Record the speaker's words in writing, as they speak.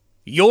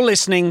You're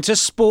listening to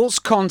Sports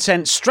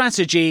Content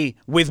Strategy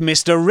with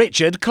Mr.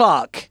 Richard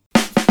Clark.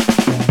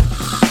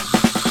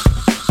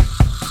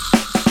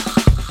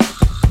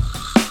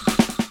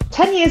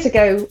 Years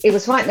ago, it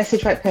was right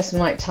message, right person,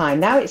 right time.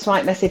 Now it's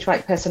right message,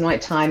 right person, right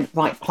time,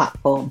 right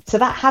platform. So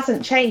that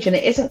hasn't changed and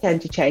it isn't going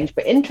to change.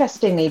 But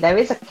interestingly, there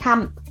is a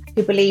camp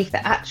who believe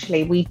that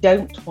actually we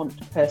don't want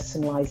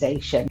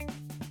personalisation.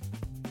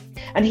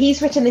 And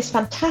he's written this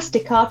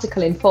fantastic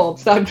article in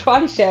Forbes that I'm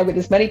trying to share with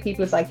as many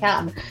people as I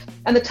can.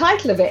 And the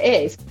title of it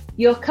is,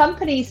 Your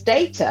Company's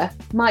Data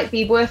Might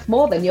Be Worth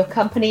More Than Your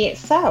Company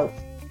Itself.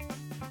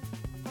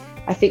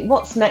 I think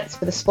what's next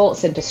for the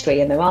sports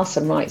industry, and there are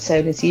some rights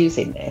owners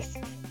using this,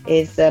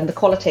 is the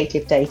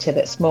qualitative data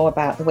that's more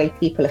about the way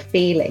people are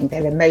feeling,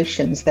 their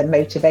emotions, their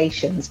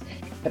motivations,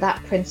 but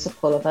that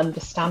principle of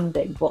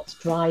understanding what's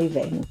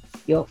driving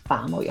your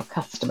fan or your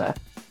customer,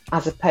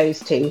 as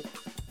opposed to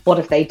what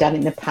have they done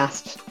in the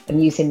past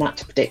and using that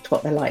to predict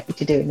what they're likely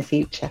to do in the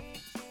future.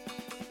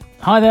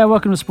 Hi there,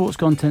 welcome to Sports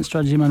Content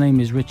Strategy. My name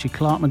is Richard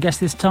Clark. My guest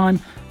this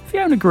time,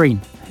 Fiona Green,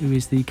 who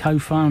is the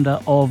co-founder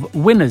of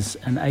Winners,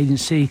 an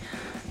agency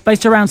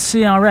based around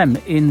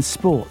CRM in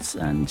sports.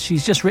 And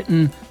she's just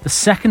written the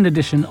second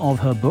edition of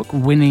her book,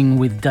 Winning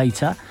with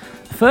Data.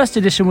 The first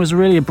edition was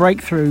really a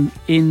breakthrough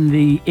in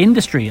the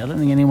industry. I don't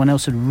think anyone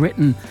else had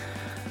written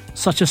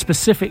such a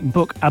specific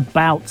book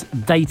about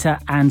data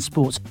and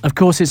sports. Of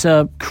course, it's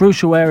a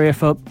crucial area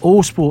for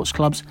all sports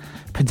clubs,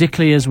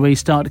 particularly as we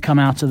start to come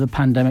out of the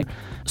pandemic.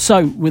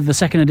 So with the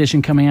second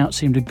edition coming out,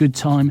 seemed a good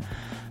time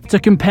to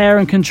compare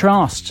and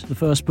contrast the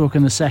first book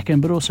and the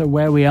second, but also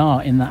where we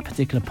are in that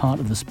particular part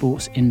of the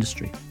sports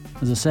industry.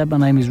 As I said, my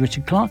name is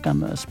Richard Clark.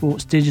 I'm a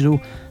sports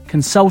digital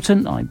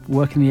consultant. I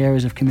work in the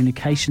areas of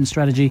communication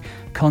strategy,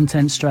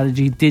 content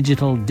strategy,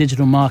 digital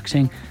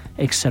marketing,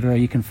 etc.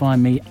 You can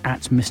find me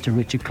at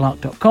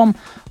mrrichardclark.com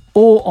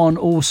or on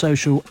all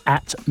social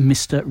at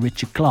Mr.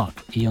 Richard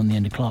Clark. E on the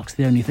end of Clark's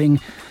the only thing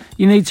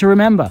you need to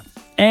remember.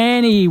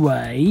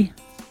 Anyway,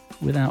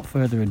 without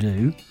further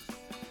ado,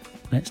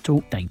 let's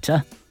talk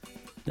data.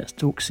 Let's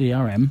talk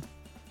CRM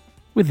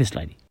with this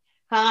lady.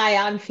 Hi,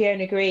 I'm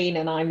Fiona Green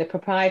and I'm the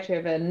proprietor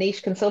of a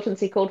niche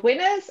consultancy called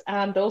Winners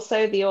and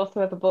also the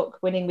author of a book,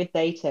 Winning with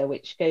Data,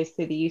 which goes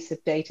through the use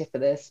of data for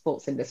the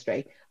sports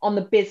industry. On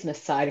the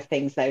business side of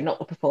things, though, not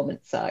the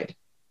performance side.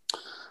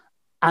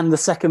 And the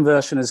second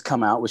version has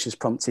come out, which has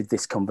prompted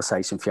this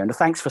conversation, Fiona.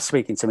 Thanks for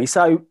speaking to me.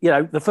 So,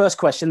 the first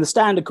question, the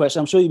standard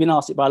question, I'm sure you've been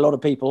asked it by a lot of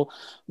people.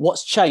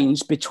 What's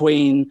changed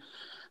between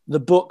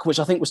the book, which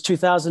I think was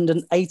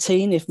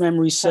 2018, if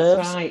memory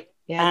serves. That's right.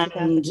 Yeah,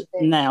 and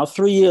now,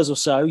 3 years or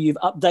so, you've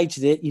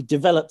updated it, you've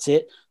developed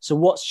it. So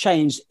what's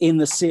changed in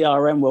the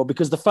CRM world?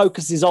 Because the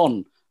focus is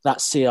on that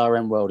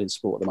CRM world in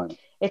sport at the moment.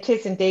 It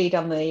is indeed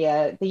on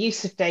the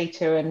use of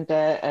data and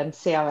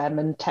CRM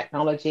and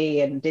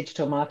technology and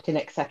digital marketing,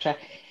 etc.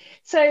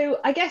 So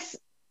I guess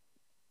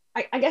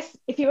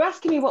if you're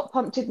asking me what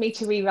prompted me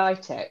to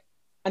rewrite it,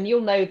 and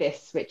you'll know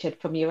this, Richard,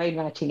 from your own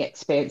writing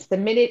experience, the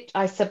minute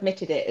I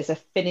submitted it as a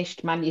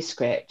finished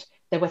manuscript,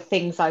 there were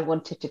things I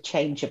wanted to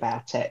change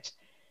about it.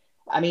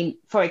 I mean,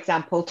 for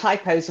example,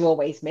 typos are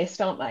always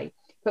missed, aren't they?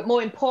 But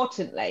more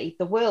importantly,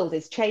 the world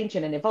is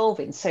changing and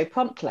evolving so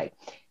promptly.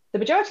 The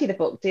majority of the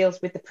book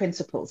deals with the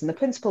principles, and the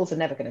principles are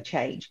never going to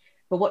change.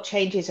 But what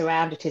changes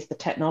around it is the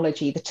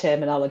technology, the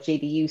terminology,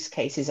 the use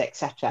cases,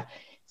 etc.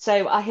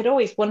 So I had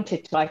always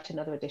wanted to write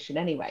another edition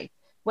anyway.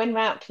 When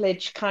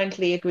Routledge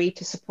kindly agreed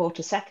to support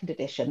a second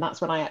edition, that's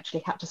when I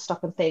actually had to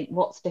stop and think,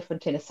 what's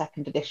different in a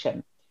second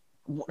edition?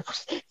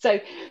 So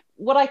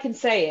what I can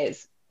say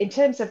is, in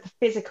terms of the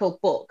physical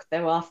book,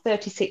 there are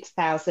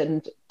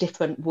 36,000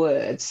 different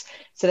words.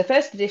 So the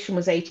first edition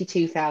was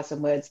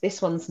 82,000 words.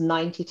 This one's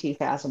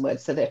 92,000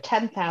 words. So there are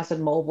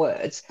 10,000 more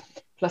words,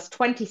 plus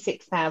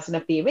 26,000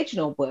 of the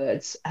original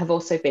words have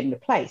also been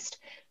replaced.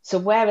 So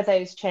where are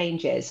those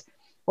changes?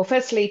 Well,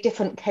 firstly,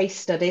 different case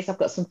studies. I've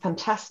got some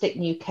fantastic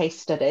new case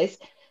studies.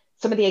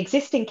 Some of the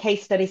existing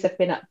case studies have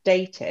been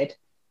updated.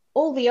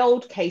 All the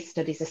old case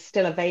studies are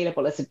still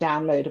available as a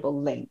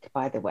downloadable link,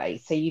 by the way.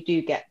 So you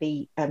do get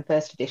the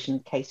first edition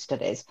case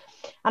studies.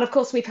 And of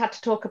course, we've had to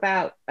talk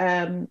about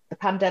the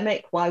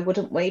pandemic. Why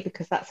wouldn't we?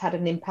 Because that's had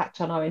an impact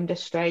on our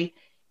industry.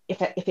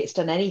 If it's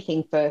done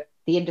anything for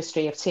the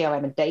industry of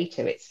CRM and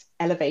data, it's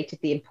elevated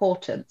the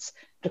importance.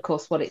 But of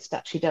course, what it's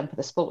actually done for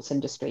the sports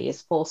industry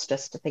is forced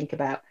us to think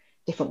about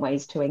different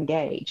ways to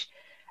engage.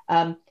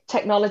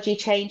 Technology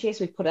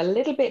changes. We've put a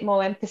little bit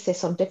more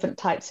emphasis on different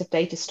types of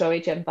data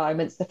storage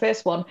environments. The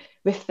first one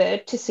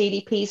referred to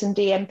CDPs and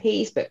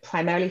DMPs, but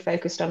primarily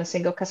focused on a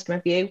single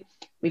customer view.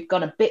 We've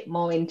gone a bit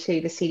more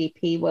into the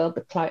CDP world,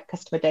 the client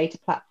customer data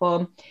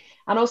platform.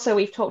 And also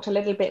we've talked a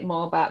little bit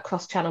more about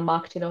cross-channel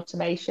marketing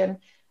automation,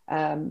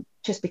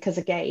 just because,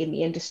 again,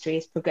 the industry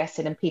is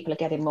progressing and people are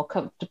getting more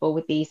comfortable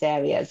with these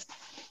areas.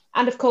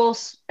 And of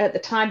course, at the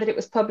time that it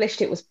was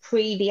published, it was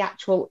pre the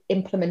actual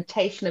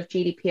implementation of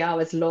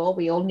GDPR as law.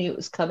 We all knew it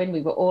was coming.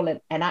 We were all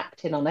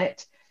acting on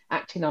it.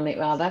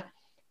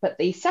 But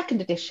the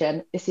second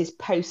edition, this is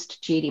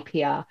post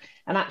GDPR.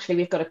 And actually,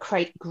 we've got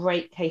a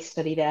great case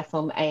study there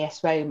from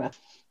AS Roma.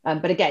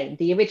 But again,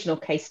 the original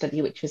case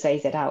study, which was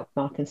AZ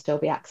Alkmaar, can still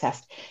be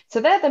accessed.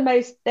 So they're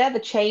the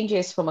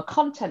changes from a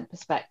content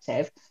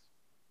perspective.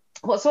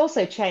 What's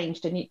also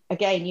changed, and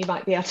again, you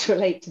might be able to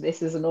relate to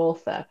this as an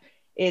author,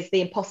 is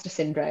the imposter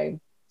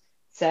syndrome.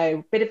 So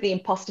a bit of the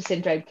imposter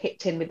syndrome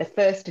kicked in with the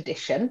first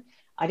edition.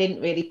 I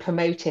didn't really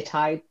promote it.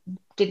 I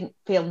didn't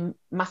feel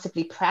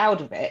massively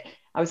proud of it.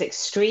 I was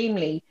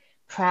extremely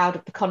proud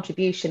of the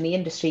contribution the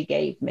industry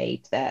gave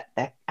me, their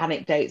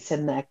anecdotes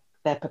and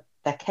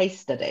their case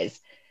studies.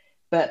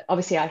 But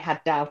obviously I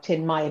had doubt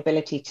in my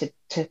ability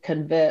to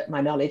convert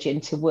my knowledge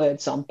into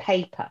words on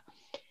paper,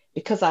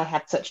 because I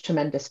had such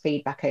tremendous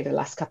feedback over the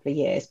last couple of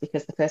years,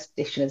 because the first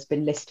edition has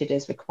been listed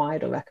as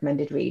required or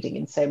recommended reading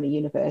in so many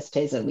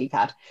universities, and we've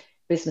had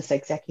business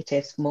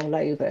executives from all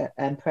over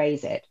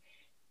praise it.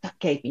 That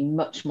gave me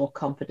much more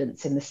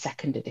confidence in the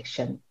second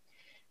edition.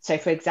 So,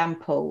 for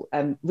example,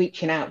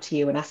 reaching out to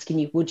you and asking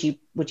you, would you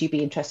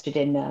be interested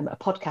in a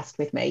podcast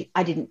with me?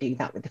 I didn't do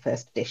that with the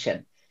first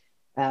edition.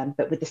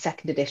 But with the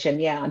second edition,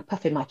 yeah, I'm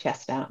puffing my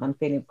chest out and I'm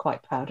feeling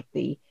quite proud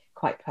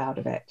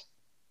of it.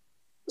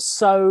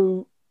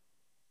 So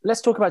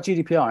let's talk about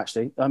GDPR,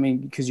 actually. I mean,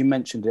 because you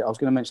mentioned it, I was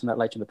going to mention that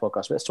later in the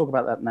podcast, but let's talk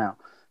about that now,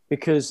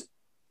 because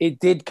it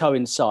did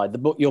coincide.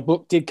 Your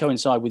book did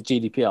coincide with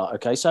GDPR.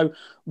 Okay, so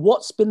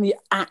what's been the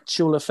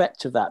actual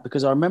effect of that?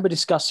 Because I remember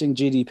discussing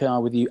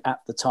GDPR with you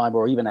at the time,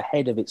 or even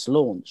ahead of its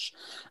launch,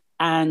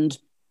 and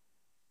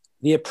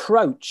the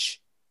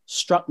approach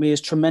struck me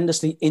as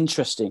tremendously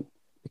interesting.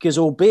 Because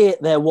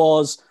albeit there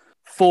was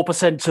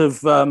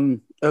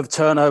 4% of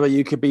turnover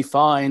you could be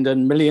fined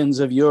and millions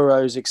of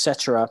euros,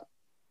 etc.,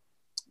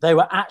 they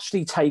were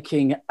actually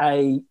taking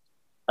a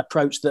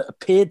approach that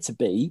appeared to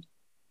be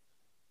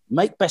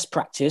make best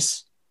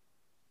practice,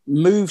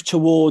 move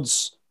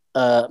towards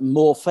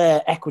more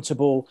fair,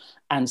 equitable,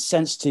 and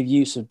sensitive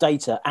use of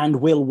data,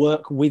 and will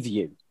work with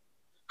you.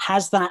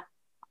 Has that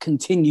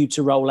continued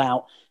to roll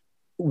out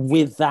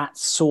with that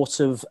sort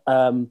of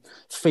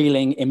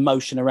feeling,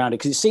 emotion around it?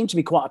 Because it seemed to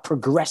be quite a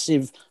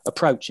progressive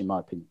approach, in my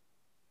opinion.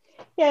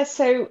 Yeah,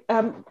 so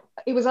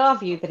it was our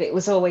view that it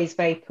was always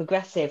very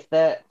progressive,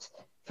 that,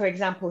 for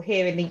example,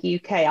 here in the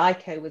UK,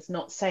 ICO was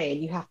not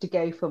saying you have to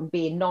go from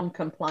being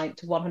non-compliant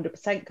to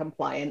 100%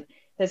 compliant.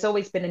 There's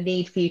always been a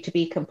need for you to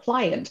be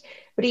compliant.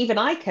 But even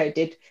ICO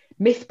did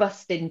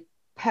myth-busting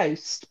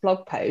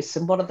blog posts,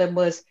 and one of them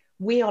was,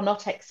 we are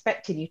not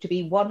expecting you to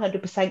be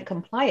 100%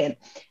 compliant.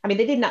 I mean,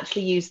 they didn't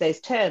actually use those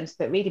terms,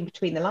 but reading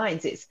between the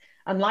lines, it's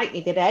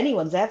unlikely that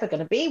anyone's ever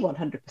going to be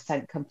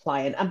 100%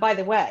 compliant. And by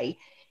the way,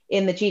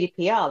 in the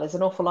GDPR, there's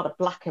an awful lot of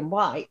black and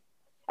white.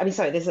 I mean,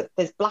 sorry,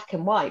 there's black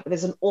and white, but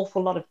there's an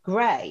awful lot of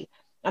grey.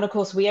 And of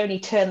course, we only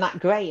turn that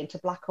grey into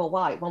black or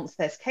white once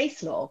there's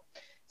case law.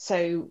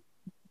 So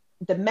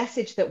the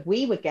message that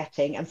we were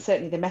getting, and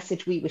certainly the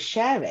message we were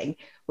sharing,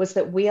 was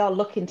that we are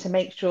looking to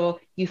make sure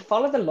you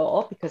follow the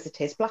law because it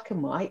is black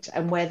and white,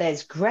 and where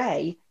there's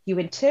grey, you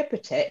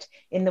interpret it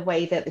in the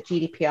way that the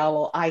GDPR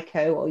or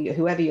ICO or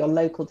whoever your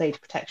local data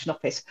protection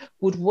office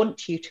would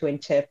want you to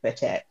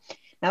interpret it.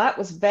 Now, that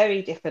was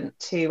very different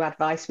to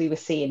advice we were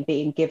seeing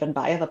being given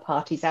by other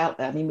parties out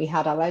there. I mean, we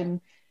had our own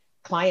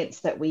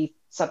clients that we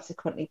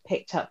subsequently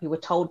picked up who were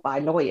told by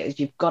lawyers,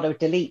 you've got to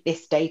delete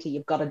this data,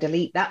 you've got to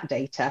delete that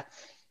data.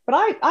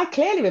 But I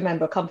clearly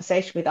remember a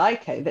conversation with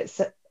ICO that's,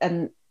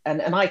 and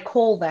I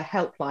call their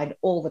helpline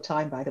all the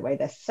time, by the way,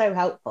 they're so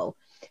helpful.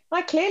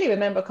 I clearly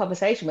remember a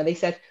conversation where they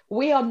said,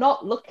 we are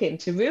not looking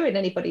to ruin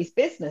anybody's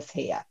business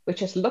here. We're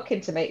just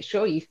looking to make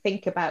sure you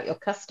think about your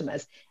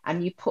customers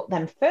and you put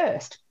them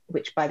first,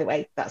 which, by the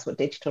way, that's what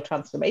digital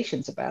transformation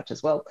is about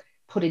as well,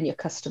 putting your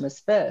customers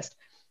first.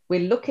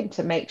 We're looking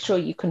to make sure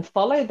you can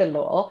follow the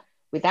law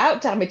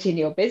without damaging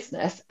your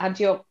business and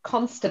you're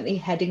constantly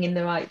heading in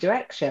the right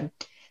direction.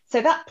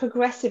 So that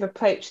progressive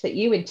approach that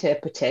you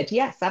interpreted,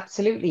 yes,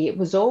 absolutely, it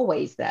was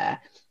always there.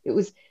 It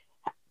was,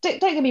 don't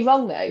get me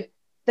wrong though,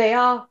 they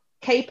are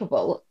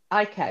capable,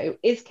 ICO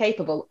is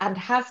capable and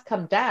has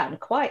come down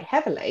quite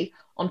heavily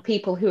on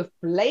people who have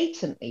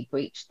blatantly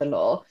breached the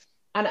law.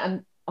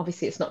 And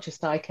obviously it's not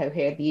just ICO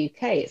here in the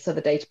UK, it's other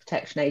data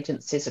protection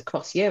agencies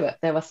across Europe.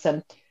 There are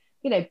some,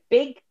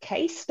 big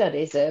case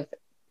studies of,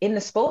 in the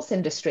sports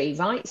industry,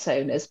 rights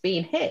owners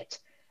being hit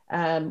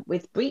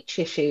with breach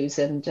issues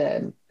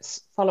and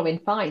following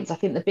fines. I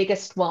think the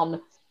biggest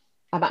one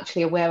I'm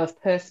actually aware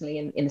of personally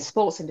in the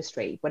sports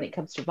industry when it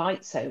comes to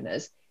rights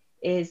owners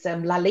is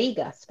La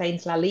Liga,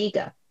 Spain's La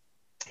Liga,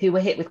 who were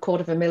hit with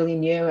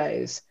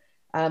 €250,000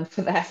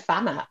 for their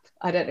fan app.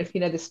 I don't know if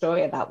you know the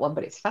story of that one,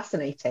 but it's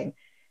fascinating.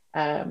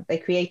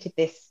 They created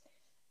this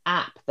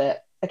app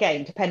that,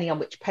 again, depending on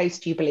which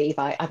post you believe,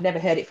 I've never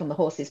heard it from the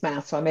horse's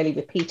mouth, so I'm only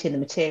repeating the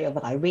material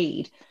that I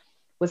read,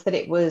 was that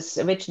it was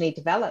originally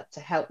developed to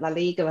help La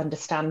Liga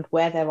understand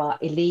where there are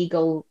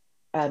illegal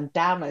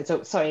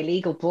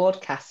illegal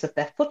broadcasts of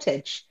their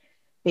footage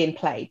being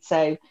played.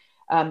 So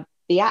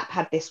the app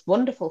had this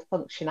wonderful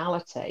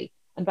functionality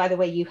and by the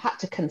way, you had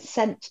to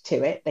consent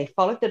to it. They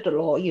followed the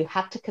law. You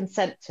had to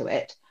consent to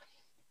it.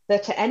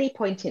 That at any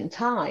point in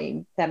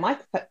time, the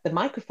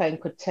microphone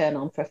could turn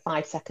on for a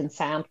 5-second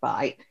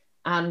soundbite,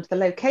 and the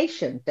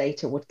location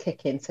data would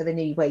kick in, so they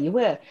knew where you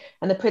were.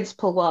 And the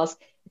principle was,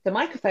 if the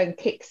microphone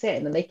kicks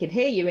in and they can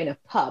hear you in a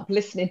pub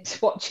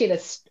watching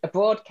a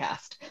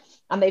broadcast,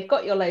 and they've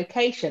got your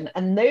location,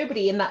 and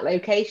nobody in that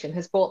location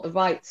has bought the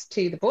rights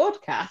to the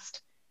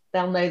broadcast,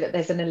 they'll know that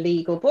there's an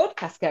illegal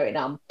broadcast going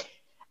on.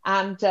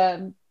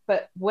 And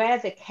but where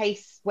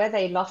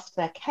they lost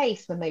their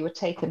case when they were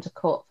taken to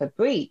court for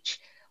breach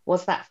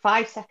was that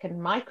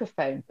 5-second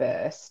microphone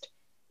burst.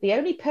 The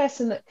only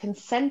person that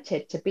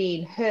consented to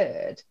being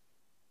heard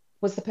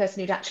was the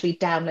person who'd actually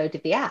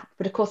downloaded the app.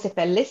 But of course, if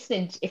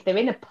they're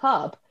in a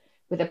pub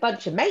with a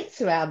bunch of mates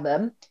around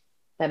them,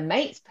 their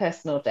mates'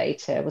 personal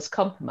data was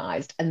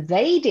compromised, and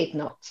they did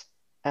not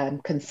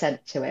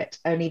consent to it.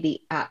 Only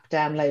the app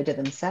downloader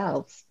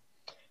themselves.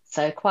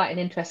 So quite an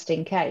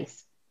interesting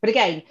case. But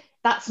again,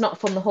 that's not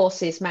from the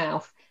horse's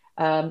mouth.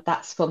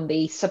 That's from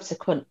the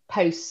subsequent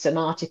posts and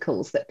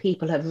articles that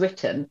people have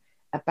written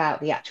about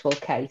the actual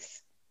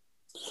case.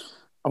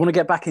 I want to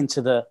get back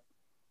into the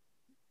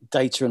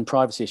data and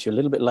privacy issue a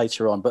little bit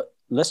later on, but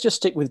let's just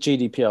stick with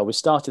GDPR. We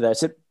started there.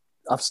 So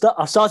I've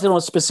started on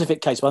a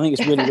specific case, but I think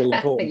it's really, really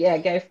important. Yeah,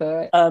 go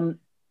for it.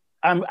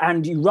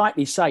 And you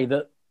rightly say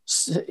that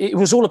it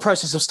was all a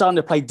process of starting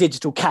to play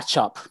digital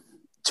catch-up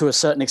to a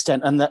certain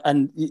extent, and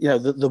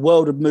the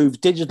world had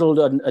moved digital,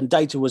 and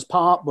data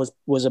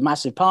was a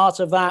massive part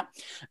of that,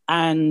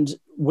 and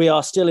we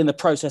are still in the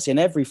process in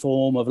every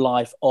form of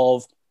life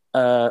of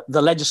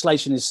the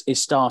legislation is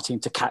starting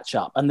to catch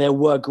up, and there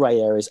were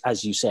grey areas,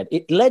 as you said.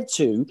 It led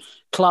to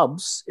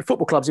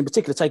football clubs in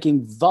particular,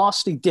 taking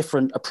vastly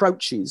different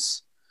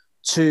approaches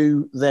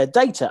to their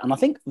data, and I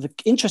think the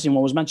interesting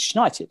one was Manchester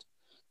United.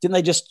 Didn't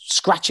they just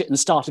scratch it and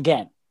start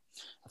again?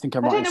 I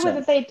don't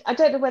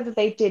know whether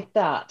they did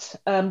that.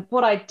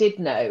 What I did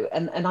know,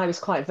 and I was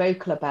quite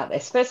vocal about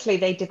this. Firstly,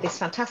 they did this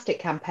fantastic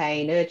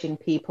campaign urging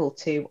people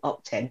to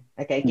opt in,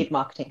 give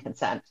marketing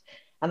consent,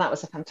 and that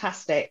was a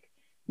fantastic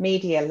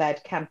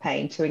media-led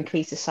campaign to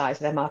increase the size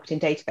of their marketing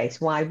database.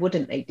 Why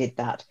wouldn't they did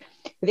that?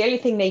 But the only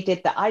thing they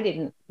did that I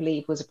didn't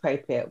believe was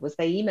appropriate was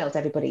they emailed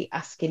everybody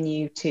asking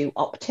you to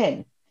opt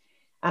in,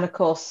 and of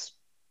course,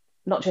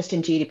 not just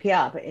in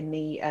GDPR, but in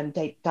the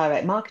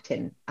Direct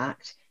Marketing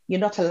Act. You're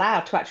not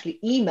allowed to actually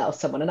email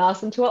someone and ask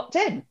them to opt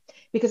in,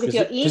 because if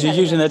you're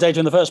using their data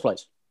in the first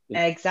place.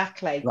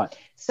 Exactly. Right.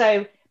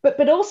 So,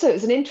 but also it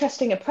was an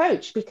interesting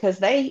approach, because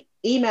they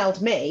emailed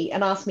me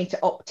and asked me to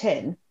opt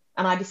in,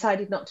 and I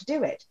decided not to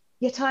do it.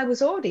 Yet I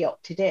was already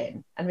opted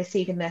in and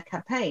receiving their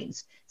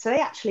campaigns. So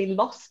they actually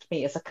lost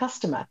me as a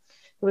customer.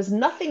 There was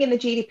nothing in the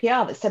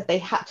GDPR that said they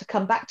had to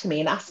come back to me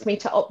and ask me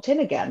to opt in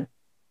again,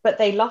 but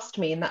they lost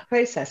me in that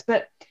process.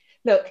 But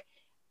look,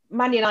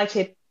 Man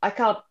United, I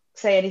can't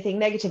say anything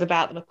negative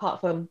about them,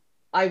 apart from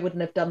I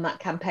wouldn't have done that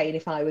campaign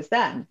if I was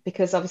them,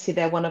 because obviously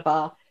they're one of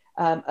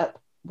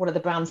the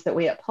brands that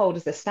we uphold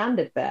as a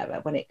standard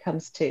bearer when it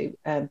comes to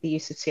the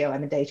use of CRM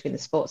and data in the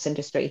sports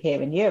industry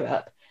here in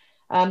Europe.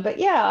 But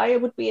yeah, I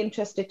would be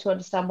interested to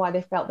understand why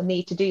they felt the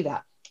need to do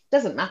that.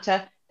 Doesn't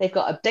matter. They've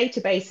got a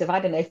database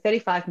of,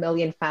 35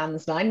 million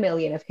fans, 9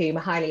 million of whom are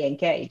highly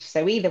engaged.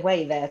 So either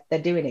way, they're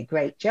doing a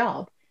great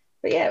job.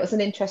 But yeah, it was an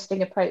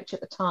interesting approach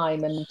at the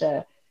time, and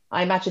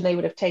I imagine they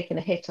would have taken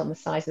a hit on the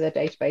size of their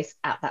database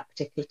at that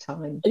particular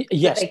time.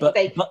 Yes, but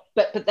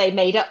they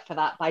made up for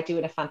that by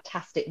doing a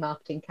fantastic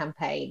marketing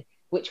campaign,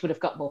 which would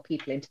have got more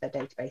people into their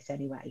database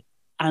anyway.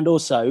 And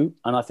also,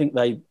 and I think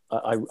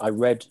I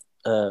read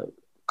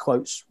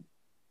quotes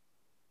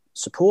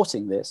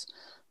supporting this,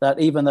 that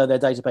even though their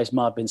database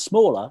might have been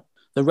smaller,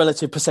 the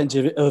relative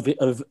percentage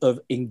of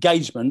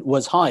engagement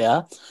was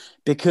higher,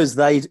 because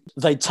they'd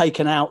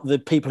taken out the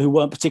people who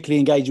weren't particularly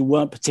engaged and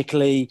weren't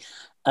particularly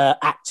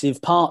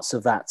active parts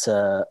of that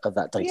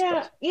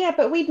database. Yeah,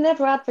 but we'd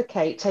never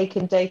advocate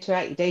taking data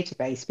out your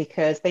database,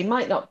 because they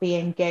might not be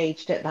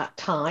engaged at that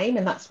time,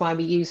 and that's why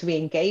we use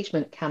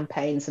re-engagement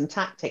campaigns and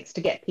tactics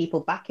to get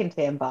people back into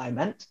the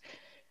environment.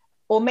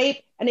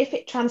 And if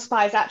it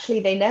transpires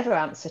actually they never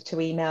answer to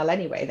email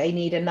anyway, they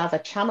need another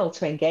channel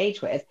to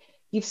engage with,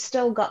 you've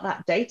still got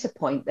that data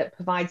point that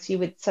provides you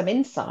with some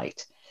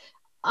insight.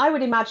 I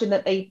would imagine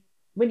that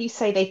when you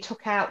say they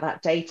took out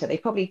that data, they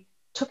probably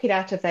took it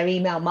out of their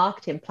email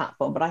marketing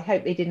platform, but I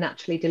hope they didn't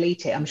actually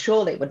delete it. I'm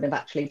sure they wouldn't have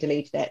actually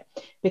deleted it,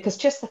 because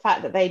just the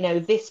fact that they know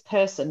this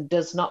person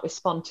does not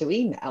respond to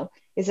email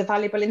is a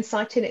valuable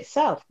insight in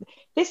itself.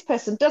 This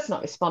person does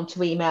not respond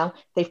to email.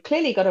 They've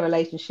clearly got a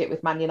relationship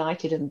with Man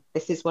United, and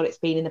this is what it's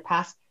been in the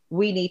past.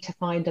 We need to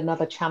find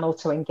another channel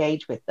to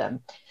engage with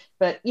them.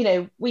 But,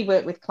 we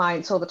work with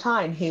clients all the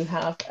time who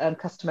have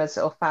customers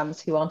or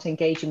fans who aren't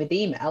engaging with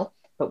email,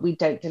 but we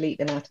don't delete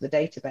them out of the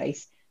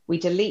database. We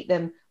delete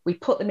them. We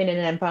put them in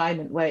an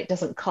environment where it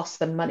doesn't cost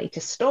them money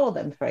to store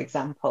them, for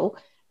example,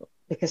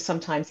 because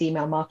sometimes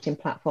email marketing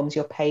platforms,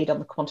 you're paid on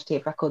the quantity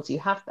of records you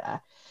have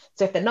there.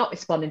 So if they're not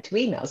responding to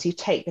emails, you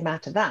take them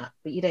out of that,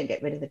 but you don't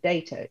get rid of the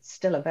data. It's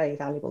still a very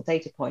valuable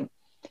data point.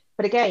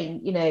 But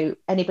again,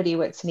 anybody who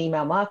works in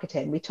email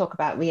marketing, we talk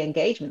about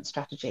re-engagement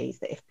strategies,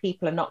 that if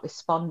people are not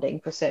responding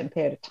for a certain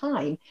period of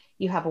time,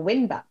 you have a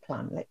win-back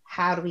plan. Like,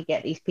 how do we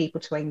get these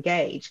people to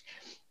engage?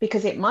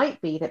 Because it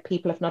might be that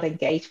people have not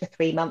engaged for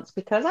 3 months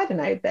because, I don't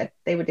know, that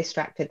they were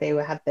distracted,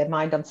 had their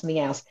mind on something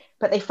else,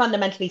 but they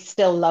fundamentally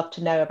still love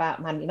to know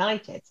about Man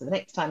United. So the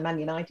next time Man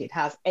United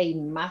has a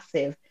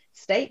massive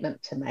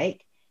statement to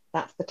make,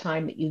 that's the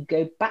time that you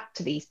go back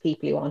to these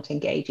people who aren't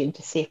engaging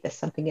to see if there's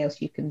something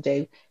else you can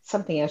do,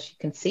 something else you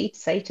can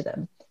say to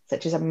them,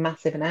 such as a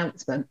massive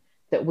announcement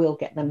that will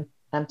get them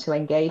to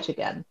engage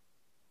again.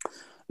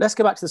 Let's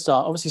go back to the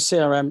start. Obviously,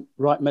 CRM,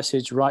 right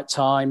message, right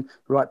time,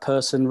 right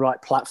person,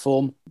 right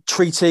platform,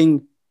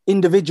 treating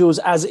individuals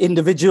as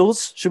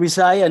individuals, should we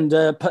say, and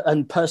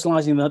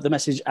personalizing the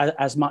message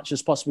as much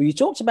as possible. You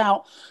talked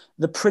about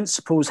the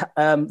principles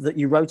that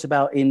you wrote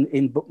about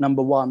in book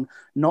number 1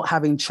 not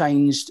having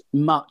changed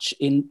much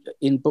in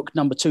book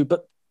number 2,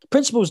 but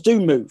principles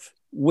do move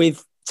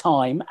with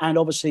time and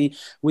obviously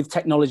with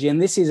technology, and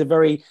this is a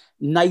very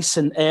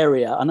nascent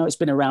area. I know it's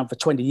been around for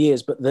 20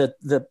 years, but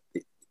the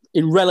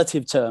in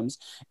relative terms,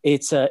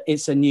 it's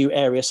a new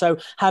area. So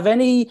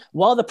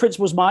while the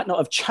principles might not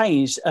have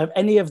changed, have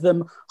any of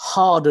them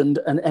hardened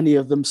and any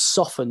of them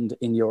softened,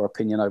 in your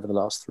opinion, over the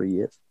last 3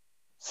 years?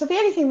 So the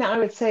only thing that I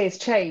would say has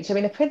changed,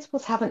 the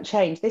principles haven't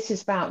changed. This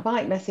is about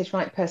right message,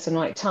 right person,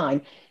 right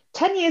time.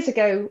 10 years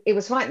ago, it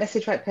was right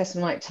message, right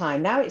person, right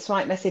time. Now it's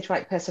right message,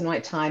 right person,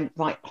 right time,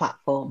 right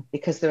platform,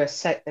 because there is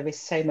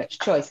so much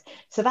choice.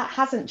 So that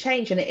hasn't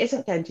changed and it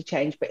isn't going to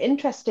change. But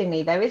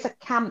interestingly, there is a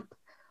camp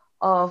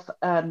of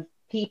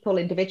people,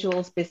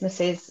 individuals,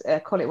 businesses,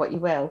 call it what you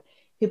will,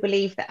 who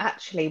believe that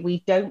actually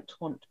we don't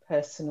want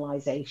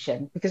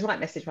personalization, because right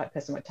message, right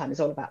person, right time is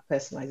all about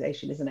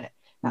personalization, isn't it?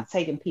 That's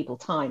saving people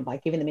time by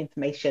giving them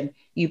information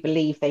you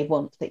believe they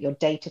want, that your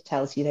data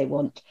tells you they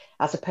want,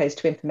 as opposed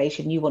to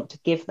information you want to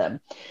give them.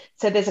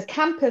 So there's a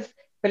camp of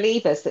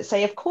believers that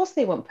say, of course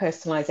they want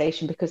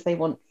personalization because they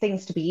want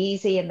things to be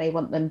easy and they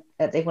want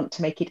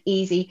to make it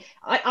easy.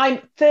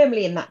 I'm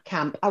firmly in that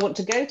camp. I want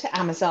to go to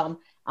Amazon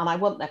and I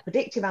want their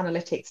predictive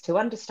analytics to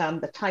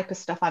understand the type of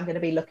stuff I'm going to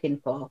be looking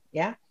for.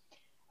 Yeah.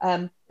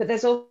 But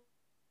there's also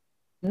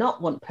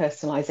not want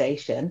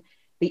personalization.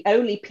 The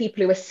only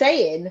people who are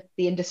saying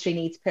the industry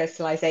needs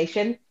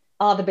personalization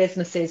are the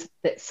businesses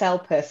that sell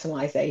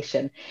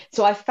personalization.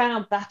 So I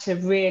found that a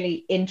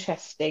really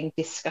interesting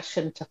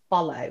discussion to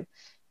follow.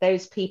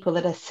 Those people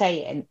that are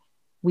saying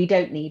we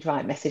don't need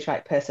right message,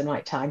 right person,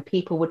 right time.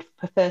 People would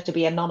prefer to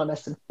be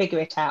anonymous and figure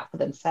it out for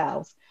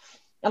themselves.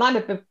 And I'm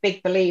a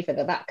big believer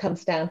that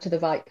comes down to the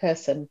right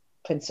person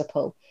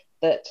principle,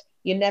 that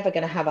you're never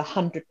going to have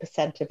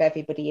 100% of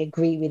everybody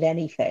agree with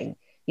anything.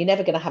 You're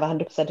never going to have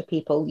 100% of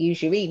people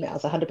use your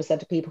emails,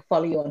 100% of people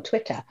follow you on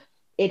Twitter.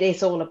 It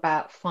is all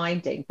about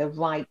finding the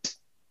right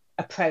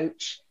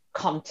approach,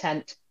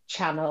 content,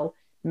 channel,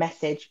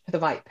 message for the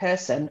right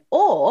person,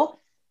 or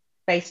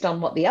based on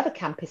what the other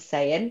camp is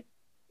saying,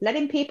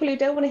 letting people who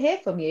don't want to hear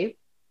from you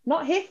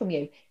not hear from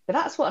you. But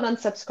that's what an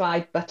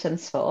unsubscribe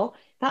button's for.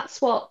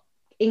 That's what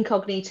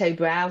incognito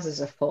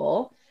browsers are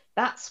for.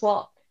 That's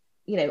what,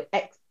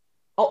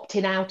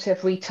 opting out of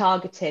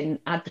retargeting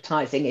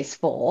advertising is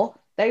for.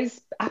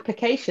 Those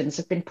applications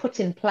have been put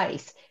in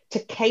place to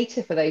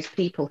cater for those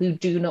people who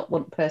do not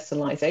want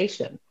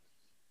personalization.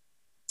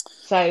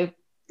 So,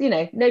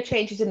 no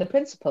changes in the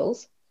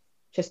principles,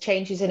 just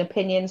changes in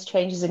opinions,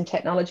 changes in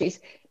technologies,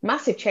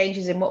 massive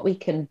changes in what we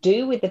can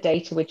do with the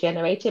data we're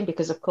generating,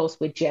 because of course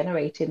we're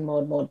generating more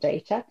and more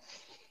data.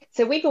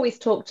 So we've always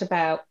talked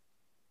about,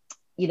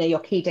 your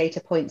key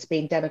data points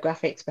being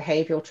demographics,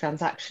 behavioral,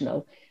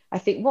 transactional. I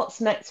think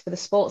what's next for the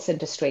sports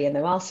industry, and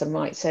there are some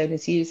rights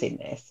owners using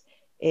this,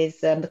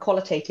 is the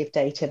qualitative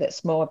data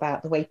that's more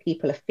about the way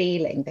people are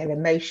feeling, their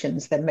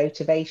emotions, their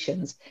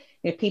motivations.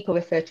 People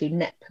refer to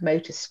Net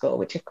Promoter Score,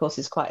 which of course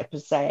is quite a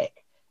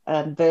prosaic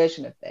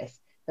version of this.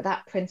 But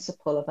that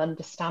principle of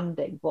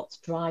understanding what's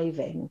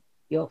driving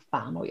your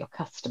fan or your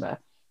customer,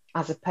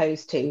 as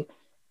opposed to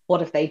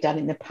what have they done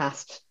in the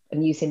past,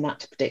 and using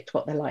that to predict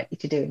what they're likely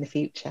to do in the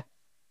future.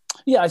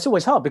 Yeah, it's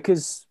always hard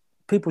because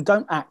people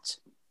don't act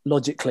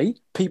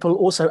logically. People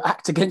also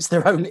act against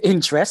their own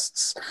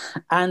interests,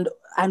 and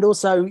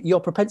also your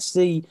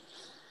propensity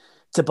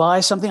to buy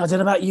something. I don't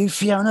know about you,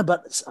 Fiona,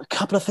 but a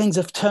couple of things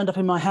have turned up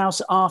in my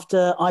house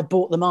after I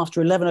bought them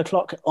after 11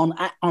 o'clock on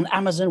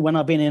Amazon, when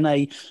I've been in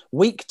a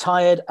weak,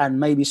 tired, and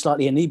maybe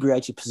slightly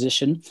inebriated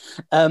position.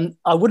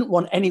 I wouldn't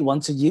want anyone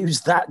to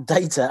use that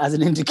data as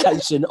an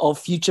indication of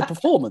future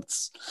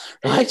performance,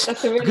 right?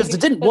 Because they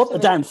didn't want the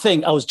damn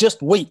thing. I was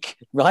just weak,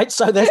 right?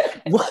 So there's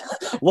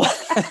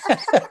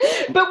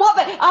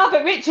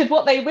but Richard,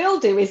 what they will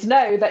do is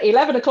know that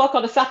 11 o'clock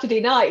on a Saturday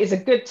night is a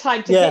good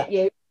time to hit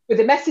you with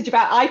a message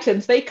about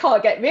items they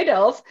can't get rid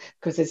of,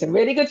 because there's a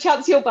really good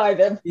chance you'll buy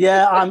them.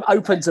 Yeah, I'm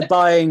open to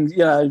buying,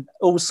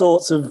 all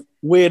sorts of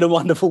weird and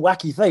wonderful,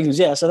 wacky things.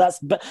 Yeah, so that's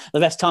the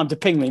best time to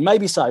ping me.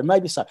 Maybe so.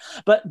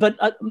 But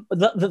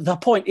the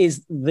point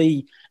is,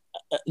 the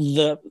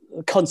the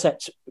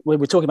concept, when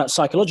we're talking about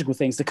psychological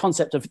things, the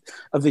concept of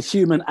the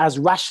human as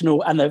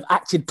rational, and they've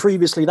acted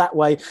previously that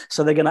way,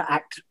 so they're going to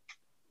act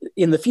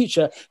in the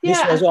future this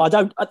way as well.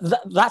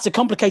 That's a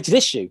complicated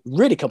issue,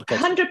 really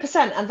complicated.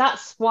 100%, and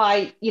that's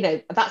why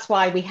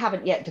we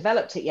haven't yet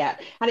developed it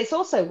yet. And it's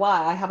also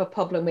why I have a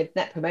problem with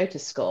Net Promoter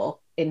Score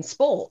in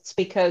sports,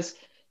 because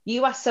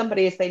you ask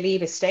somebody as they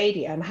leave a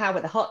stadium, how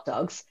were the hot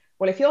dogs?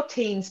 Well, if your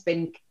team's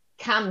been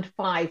canned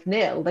 5-0,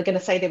 they're going to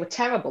say they were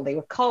terrible, they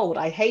were cold,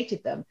 I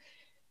hated them,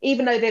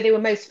 even though they were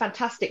most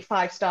fantastic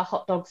 5-star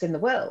hot dogs in the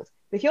world.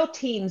 But if your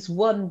team's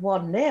won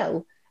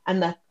 1-0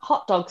 and the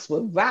hot dogs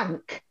were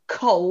rank,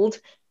 cold,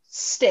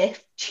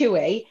 stiff,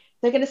 chewy,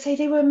 they're going to say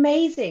they were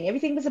amazing.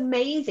 Everything was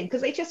amazing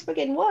because they just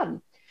friggin'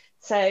 won.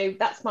 So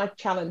that's my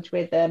challenge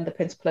with the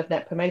principle of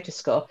Net Promoter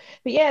Score.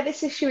 But yeah,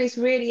 this issue is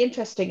really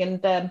interesting.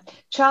 And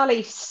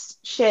Charlie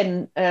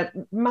Shin, a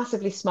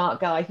massively smart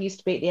guy, he used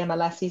to be at the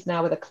MLS, he's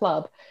now with a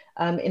club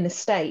in the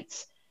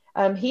States.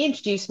 He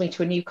introduced me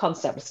to a new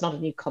concept. It's not a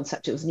new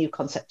concept, it was a new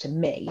concept to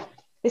me.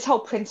 This whole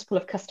principle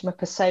of customer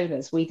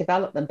personas, we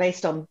develop them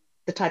based on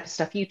the type of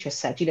stuff you just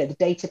said, the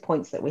data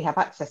points that we have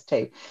access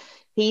to.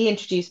 He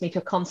introduced me to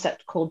a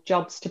concept called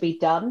jobs to be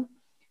done,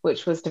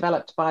 which was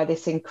developed by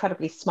this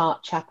incredibly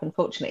smart chap.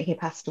 Unfortunately, he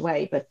passed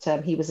away,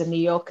 but he was a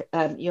New York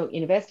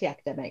University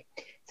academic.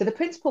 So the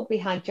principle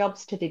behind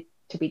jobs to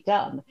be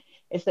done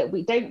is that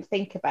we don't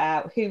think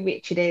about who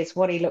Richard is,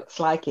 what he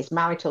looks like, his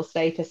marital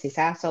status, his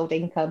household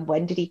income,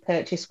 when did he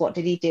purchase, what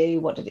did he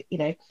do,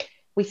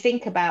 we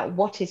think about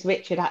what is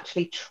Richard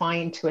actually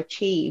trying to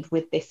achieve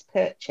with this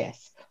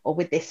purchase, or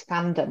with this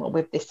fandom, or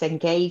with this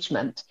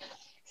engagement.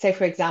 So,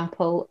 for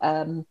example,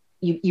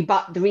 you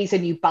buy, the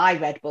reason you buy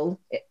Red Bull,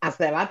 as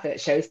their advert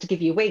shows, to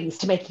give you wings,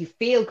 to make you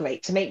feel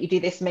great, to make you do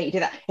this, make you do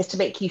that, is to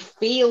make you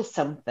feel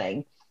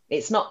something.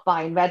 It's not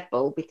buying Red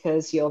Bull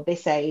because you're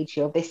this age,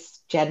 you're this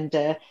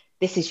gender,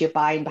 this is your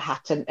buying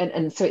hat.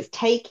 And so it's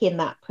taking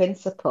that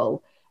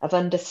principle of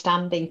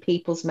understanding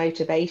people's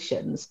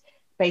motivations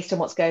based on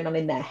what's going on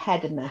in their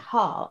head and their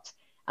heart,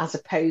 as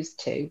opposed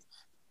to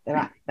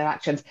their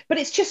actions. But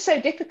it's just so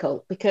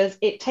difficult because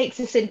it takes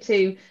us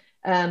into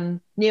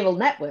neural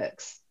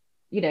networks.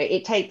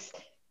 It takes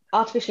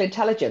artificial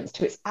intelligence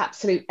to its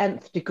absolute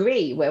nth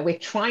degree, where we're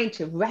trying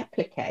to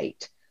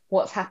replicate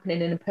what's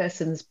happening in a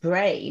person's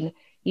brain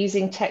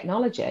using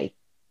technology.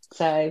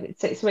 So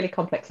it's a really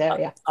complex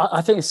area.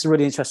 I think it's a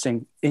really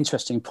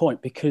interesting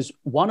point, because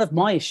one of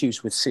my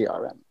issues with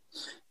CRM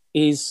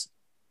is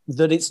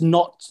that it's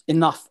not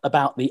enough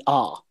about the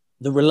R,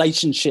 the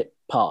relationship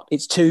part.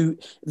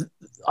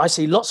 I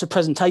see lots of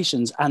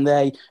presentations and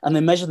they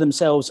measure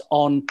themselves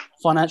on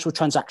financial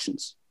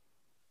transactions.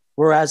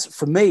 Whereas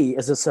for me,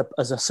 as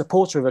a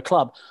supporter of a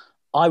club,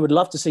 I would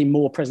love to see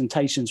more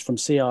presentations from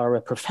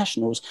CRM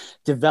professionals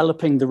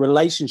developing the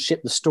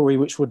relationship, the story,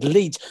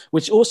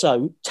 which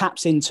also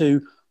taps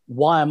into,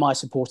 why am I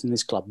supporting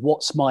this club?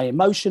 What's my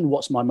emotion?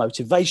 What's my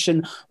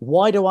motivation?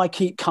 Why do I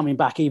keep coming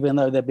back even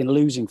though they've been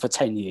losing for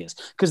 10 years?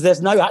 Because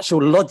there's no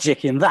actual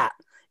logic in that,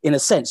 in a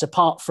sense,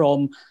 apart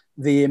from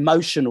the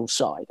emotional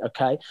side,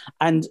 okay?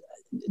 And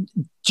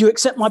do you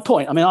accept my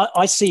point? I mean,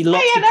 I see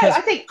lots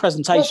of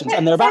presentations,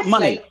 and they're about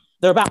money.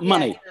 They're about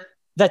money.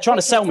 They're trying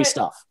to sell me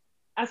stuff.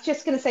 I was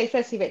just going to say,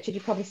 firstly, Richard,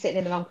 you're probably sitting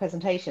in the wrong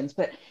presentations.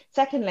 But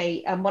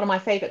secondly, one of my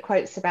favourite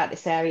quotes about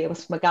this area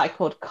was from a guy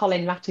called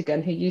Colin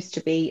Rattigan, who used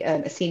to be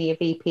a senior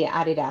VP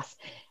at Adidas.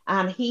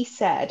 And he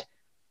said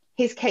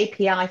his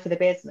KPI for the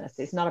business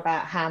is not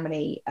about how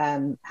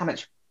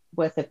much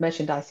worth of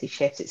merchandise he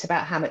ships. It's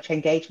about how much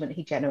engagement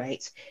he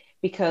generates,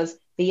 because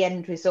the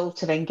end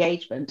result of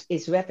engagement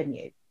is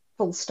revenue,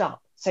 full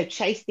stop. So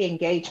chase the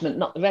engagement,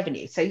 not the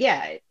revenue. So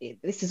yeah,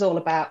 this is all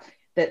about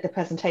the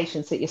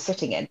presentations that you're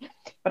sitting in.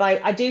 But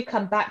I do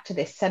come back to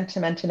this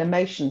sentiment and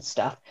emotion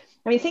stuff.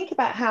 I mean, think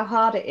about how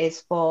hard it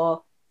is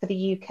for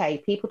the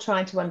UK, people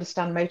trying to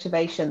understand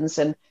motivations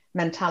and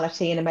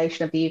mentality and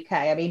emotion of the UK.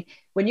 I mean,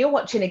 when you're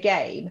watching a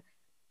game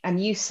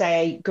and you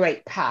say,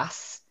 great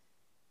pass,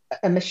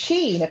 a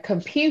machine, a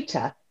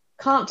computer,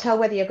 can't tell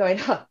whether you're going,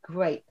 oh,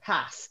 great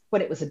pass,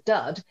 when it was a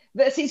dud,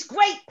 versus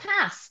great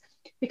pass.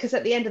 Because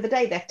at the end of the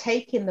day, they're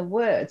taking the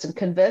words and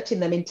converting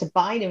them into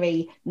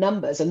binary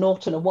numbers, a 0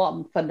 and a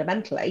 1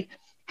 fundamentally.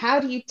 How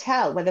do you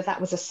tell whether that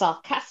was a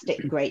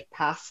sarcastic great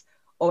pass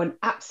or an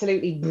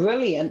absolutely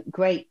brilliant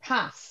great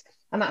pass?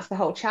 And that's the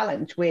whole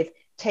challenge with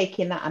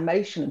taking that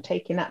emotion and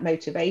taking that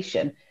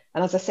motivation.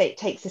 And as I say, it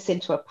takes us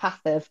into a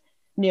path of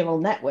neural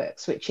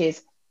networks, which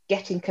is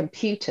getting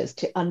computers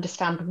to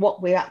understand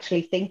what we're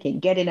actually thinking,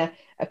 getting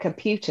a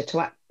computer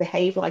to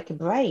behave like a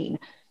brain.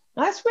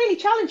 And that's really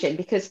challenging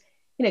because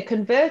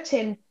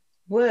converting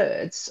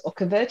words or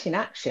converting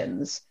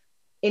actions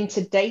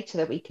into data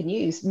that we can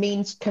use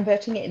means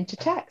converting it into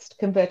text,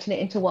 converting it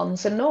into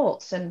ones and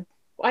noughts. And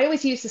I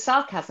always use the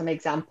sarcasm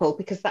example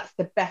because that's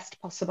the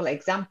best possible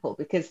example,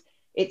 because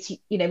it's,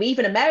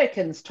 even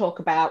Americans talk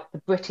about the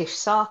British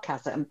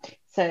sarcasm.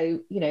 So,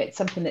 it's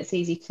something that's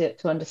easy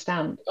to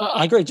understand.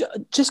 I agree.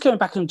 Just going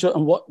back on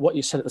what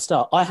you said at the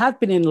start, I have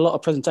been in a lot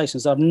of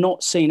presentations. I've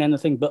not seen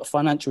anything but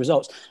financial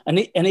results. And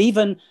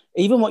even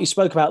what you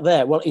spoke about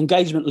there, well,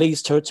 engagement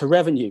leads to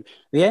revenue.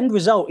 The end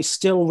result is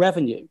still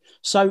revenue.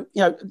 So,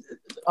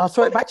 I'll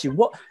throw it back to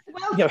you.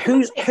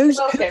 Who's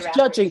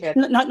judging?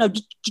 No,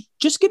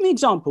 just give me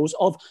examples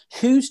of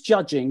who's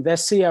judging their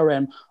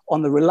CRM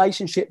on the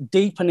relationship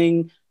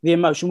deepening the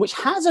emotion, which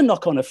has a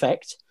knock-on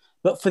effect,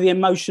 but for the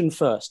emotion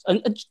first.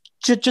 And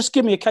just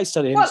give me a case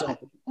study. Well,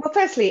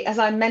 firstly, as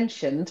I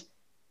mentioned,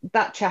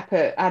 that chap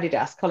at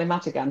Adidas, Colin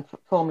Madigan,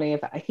 formerly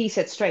of, he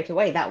said straight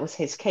away that was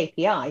his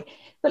KPI.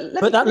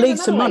 But that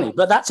leads to money.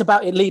 But that's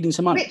about it leading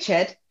to money.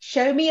 Richard,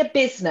 show me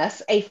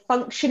a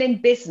functioning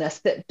business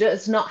that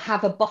does not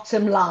have a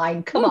bottom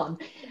line. Come on.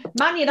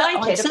 Man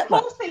United, of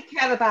course they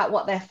care about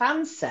what their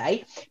fans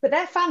say, but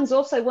their fans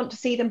also want to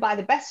see them buy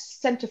the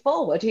best centre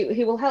forward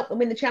who will help them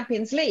win the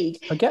Champions League.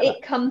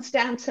 It comes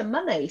down to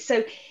money.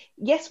 So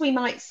yes, we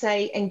might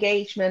say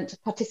engagement,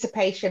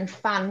 participation,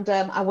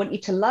 fandom, I want you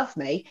to love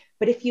me.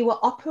 But if you are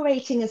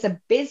operating as a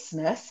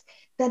business,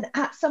 then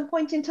at some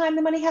point in time,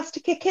 the money has to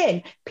kick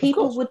in.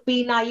 People would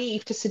be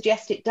naive to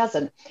suggest it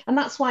doesn't. And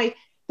that's why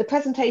the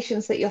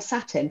presentations that you're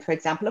sat in, for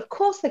example, of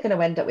course, they're going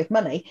to end up with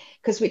money,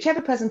 because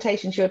whichever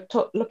presentations you're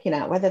looking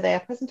at, whether they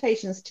are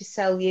presentations to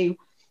sell you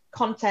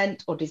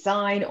content or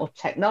design or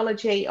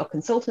technology or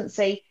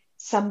consultancy,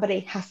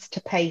 somebody has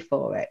to pay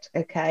for it.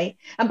 Okay.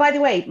 And by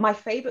the way, my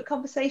favorite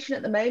conversation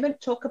at the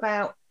moment, talk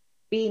about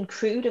being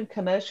crude and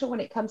commercial when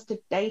it comes to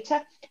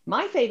data.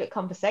 My favorite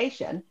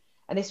conversation,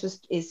 and this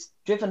is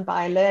driven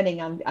by a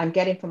learning I'm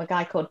getting from a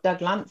guy called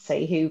Doug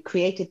Lancey, who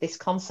created this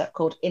concept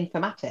called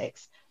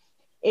informatics,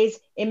 is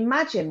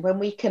imagine when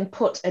we can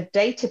put a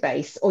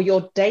database or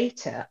your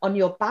data on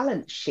your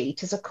balance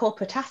sheet as a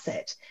corporate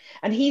asset.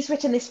 And he's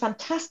written this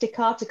fantastic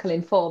article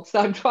in Forbes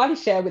that I'm trying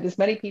to share with as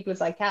many people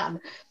as I can.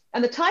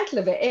 And the title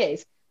of it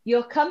is,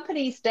 your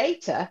company's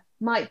data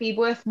might be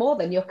worth more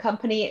than your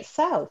company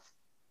itself.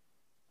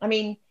 I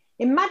mean,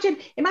 imagine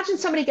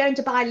somebody going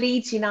to buy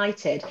Leeds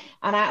United,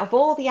 and out of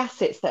all the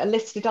assets that are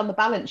listed on the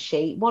balance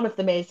sheet, one of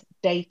them is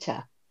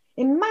data.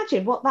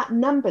 Imagine what that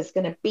number's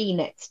going to be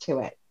next to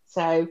it.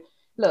 So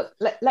look,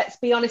 let's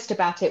be honest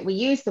about it. We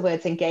use the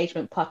words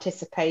engagement,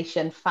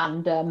 participation,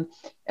 fandom,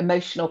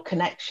 emotional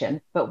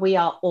connection, but we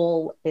are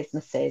all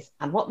businesses.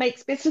 And what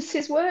makes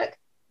businesses work?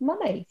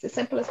 Money. It's as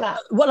simple as that.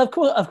 Well,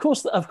 of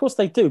course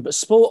they do. But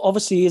sport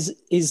obviously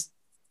is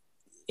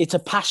it's a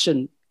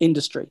passion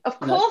industry. Of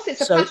course,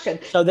 it's a passion.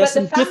 So there's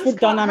some different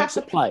dynamics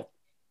at play.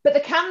 But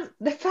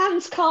the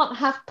fans can't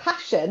have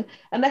passion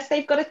unless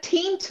they've got a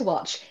team to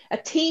watch. A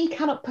team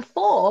cannot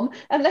perform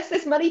unless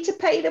there's money to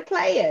pay the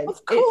players.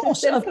 Of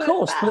course.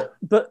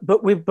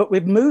 But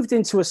we've moved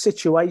into a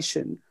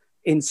situation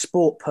in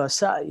sport per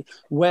se,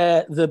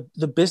 where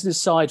the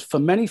business side,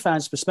 from many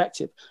fans'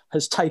 perspective,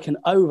 has taken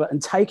over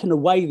and taken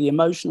away the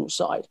emotional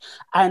side.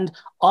 And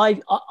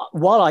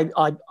while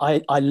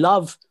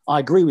I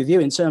agree with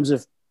you in terms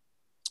of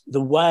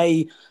the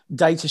way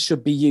data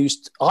should be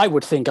used, I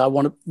would think I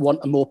want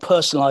a more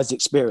personalized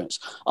experience.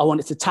 I want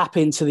it to tap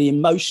into the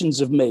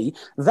emotions of me.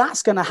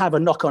 That's going to have a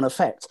knock-on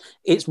effect.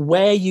 It's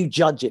where you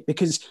judge it,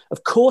 because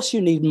of course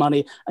you need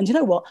money. And you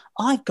know what?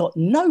 I've got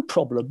no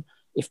problem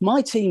if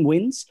my team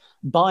wins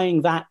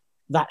buying that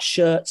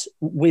shirt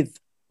with,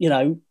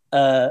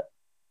 cup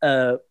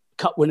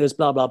winners,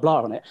 blah, blah,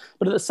 blah on it.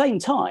 But at the same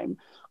time,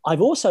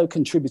 I've also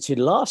contributed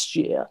last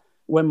year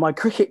when my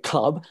cricket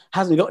club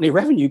hasn't got any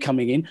revenue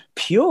coming in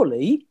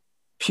purely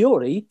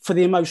for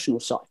the emotional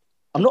side.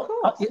 I'm not.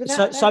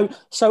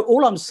 So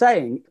all I'm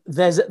saying,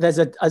 there's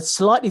a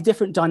slightly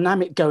different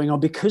dynamic going on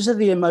because of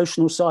the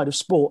emotional side of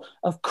sport.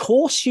 Of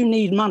course you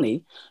need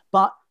money,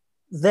 but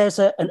there's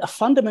a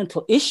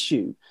fundamental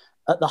issue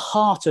at the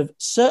heart of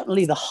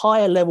certainly the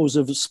higher levels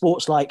of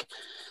sports like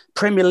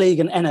Premier League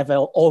and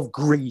NFL of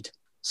greed.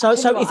 So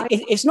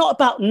it's not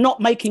about not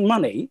making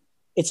money.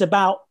 It's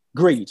about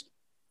greed.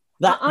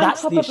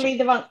 That's probably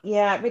the wrong.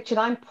 Yeah, Richard,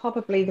 I'm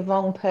probably the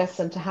wrong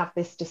person to have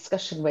this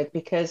discussion with,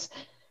 because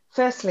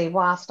firstly,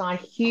 whilst I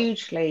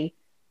hugely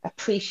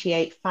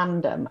appreciate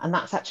fandom, and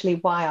that's actually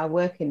why I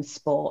work in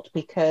sport,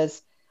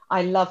 because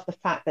I love the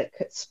fact that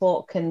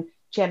sport can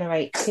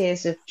generate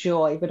tears of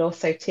joy, but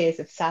also tears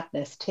of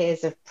sadness,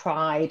 tears of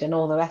pride, and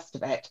all the rest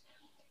of it.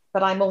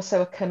 But I'm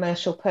also a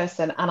commercial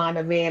person, and I'm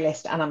a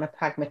realist, and I'm a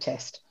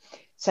pragmatist.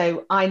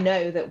 So I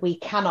know that we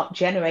cannot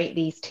generate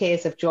these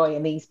tears of joy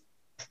and these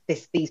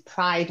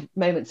pride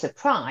moments of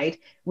pride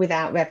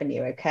without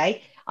revenue.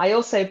 Okay. I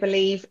also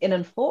believe in,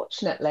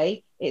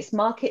 unfortunately, it's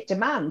market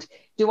demand.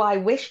 Do I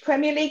wish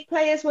Premier League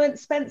players weren't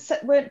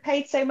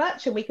paid so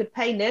much and we could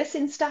pay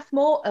nursing staff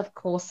more? Of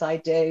course I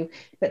do.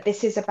 But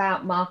this is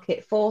about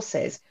market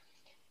forces.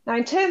 Now,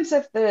 in terms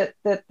of the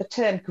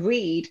term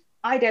greed,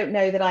 I don't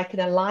know that I can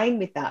align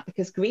with that,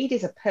 because greed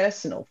is a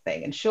personal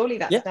thing, and surely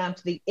that's down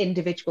to the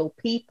individual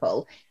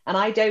people. And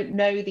I don't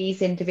know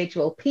these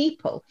individual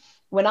people.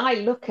 When I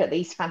look at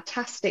these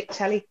fantastic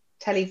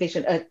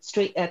television,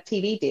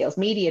 TV deals,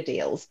 media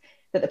deals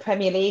that the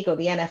Premier League or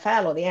the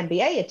NFL or the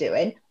NBA are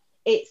doing.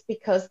 It's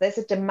because there's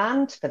a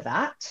demand for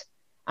that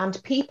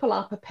and people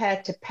are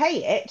prepared to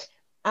pay it,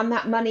 and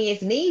that money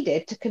is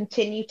needed to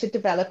continue to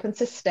develop and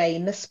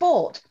sustain the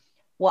sport.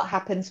 What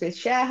happens with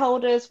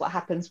shareholders? What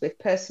happens with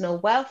personal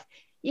wealth?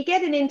 You're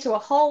getting into a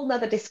whole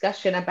nother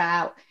discussion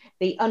about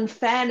the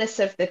unfairness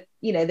of the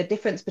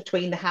difference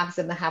between the haves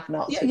and the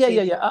have-nots.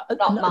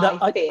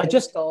 I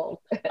just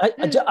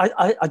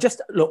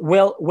look.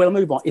 We'll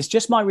move on. It's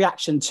just my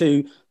reaction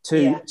to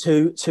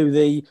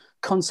the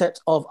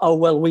concept of, oh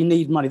well, we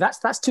need money.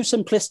 That's too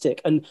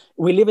simplistic, and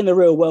we live in the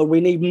real world. We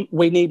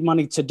need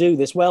money to do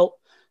this. Well,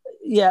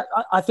 yeah,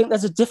 I think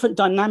there's a different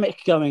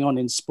dynamic going on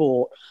in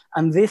sport,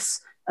 and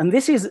this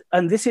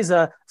is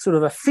a sort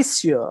of a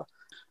fissure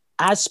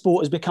as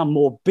sport has become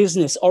more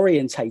business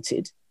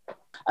orientated.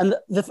 And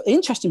the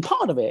interesting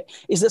part of it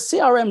is that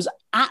CRM's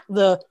at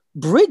the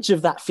bridge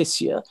of that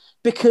fissure,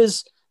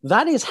 because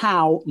that is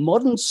how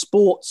modern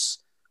sports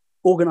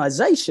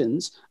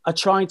organizations are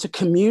trying to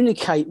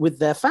communicate with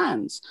their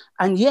fans.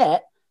 And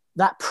yet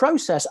that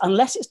process,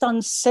 unless it's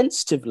done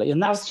sensitively,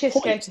 and that's I was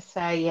just going to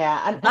say,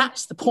 and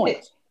that's the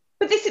point.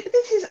 But this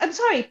is, I'm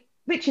sorry,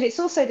 Richard, it's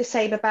also the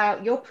same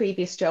about your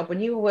previous job when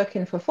you were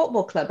working for a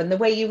football club and the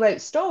way you wrote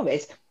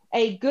stories.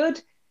 A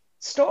good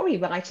story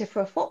writer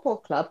for a football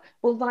club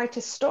will write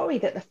a story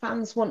that the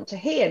fans want to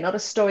hear, not a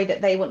story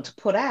that they want to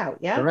put out.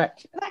 Yeah,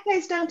 correct. But that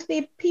goes down to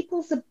the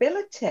people's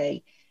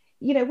ability.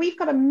 We've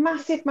got a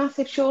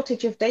massive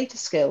shortage of data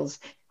skills.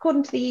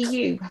 According to the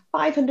EU,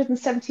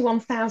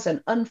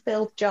 571,000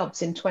 unfilled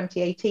jobs in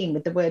 2018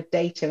 with the word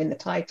data in the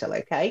title.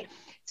 Okay.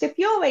 So if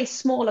you're a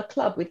smaller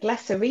club with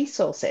lesser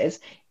resources,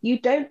 you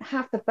don't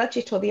have the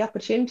budget or the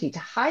opportunity to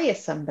hire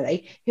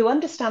somebody who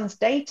understands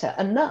data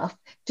enough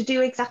to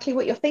do exactly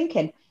what you're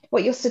thinking,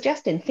 what you're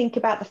suggesting. Think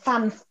about the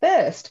fan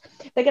first.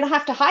 They're going to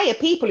have to hire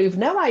people who've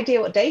no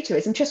idea what data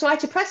is and just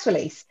write a press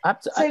release.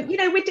 Absolutely.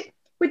 So,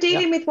 we're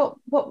dealing with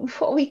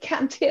what we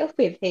can deal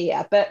with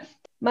here. But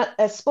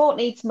sport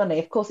needs money.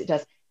 Of course it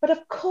does. But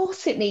of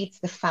course it needs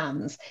the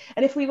fans.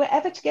 And if we were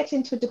ever to get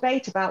into a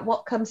debate about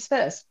what comes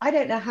first, I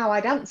don't know how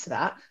I'd answer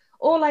that.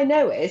 All I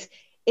know is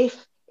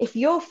if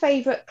your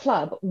favourite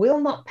club will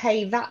not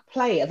pay that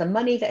player the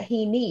money that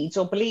he needs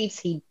or believes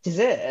he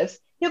deserves,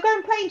 he'll go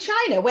and play in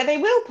China where they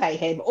will pay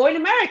him, or in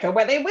America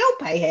where they will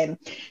pay him.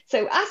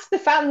 So ask the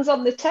fans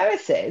on the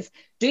terraces,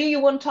 do you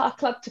want our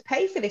club to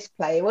pay for this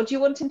player, or do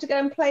you want him to go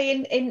and play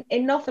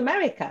in North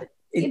America?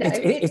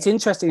 It's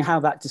interesting how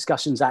that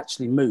discussion's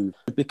actually moved,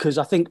 because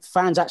I think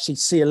fans actually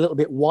see a little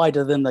bit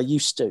wider than they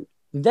used to.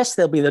 Yes,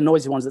 there'll be the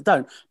noisy ones that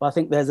don't, but I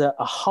think there's a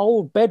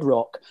whole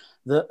bedrock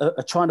that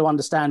are trying to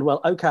understand,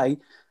 well, okay,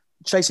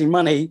 chasing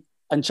money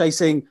and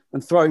chasing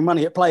and throwing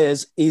money at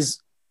players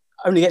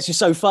only gets you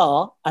so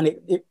far, and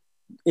it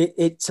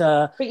peaks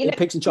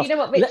and troughs. You know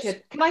what,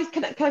 Richard? Can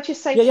I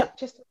just say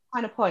just a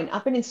final point?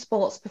 I've been in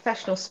sports,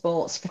 professional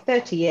sports, for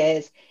 30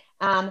 years,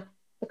 and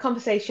the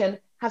conversation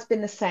has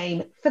been the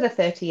same for the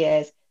 30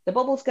 years. The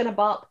bubble's going to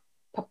pop,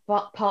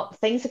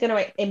 things are going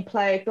to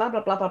implode, blah,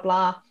 blah, blah, blah,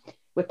 blah.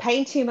 We're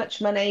paying too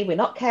much money. We're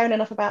not caring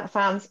enough about the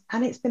fans.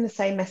 And it's been the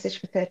same message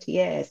for 30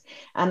 years.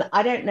 And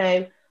I don't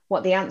know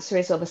what the answer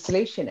is or the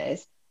solution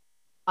is.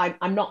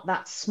 I'm not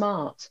that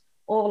smart.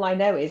 All I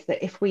know is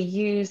that if we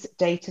use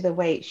data the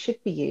way it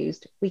should be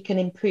used, we can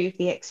improve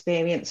the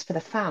experience for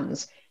the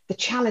fans. The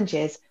challenge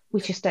is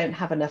we just don't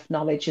have enough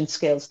knowledge and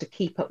skills to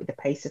keep up with the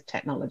pace of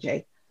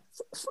technology.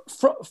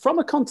 From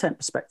a content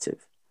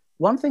perspective,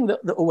 one thing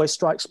that always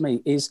strikes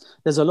me is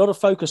there's a lot of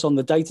focus on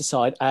the data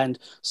side and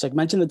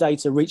segmenting the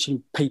data,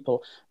 reaching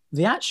people.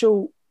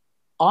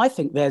 I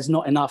think there's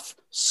not enough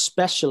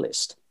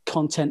specialist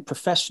content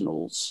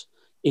professionals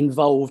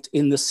involved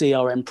in the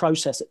CRM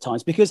process at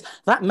times, because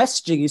that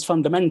messaging is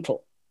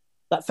fundamental.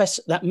 That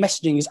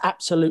messaging is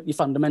absolutely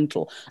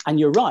fundamental. And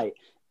you're right,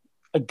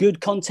 a good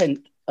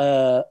content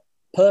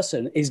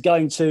person is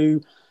going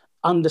to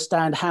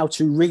understand how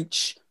to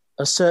reach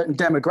a certain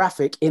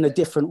demographic in a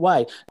different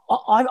way.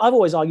 I've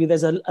always argued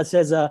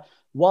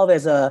while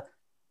there's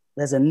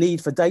a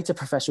need for data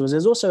professionals,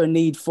 there's also a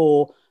need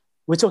for,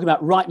 we're talking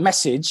about right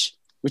message,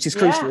 which is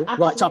crucial,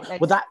 right time.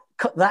 Well,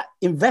 that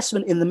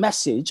investment in the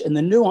message and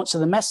the nuance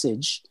of the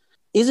message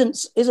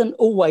isn't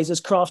always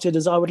as crafted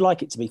as I would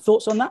like it to be.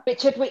 Thoughts on that?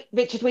 Richard,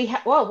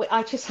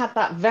 I just had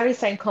that very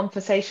same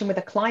conversation with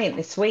a client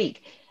this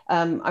week.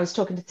 I was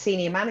talking to the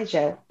senior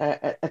manager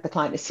at the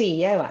client, the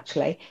CEO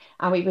actually,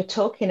 and we were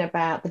talking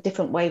about the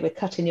different way we're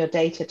cutting your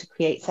data to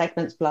create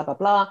segments, blah, blah,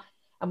 blah.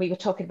 And we were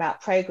talking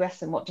about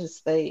progress and what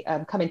does the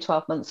coming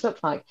 12 months look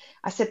like.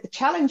 I said, the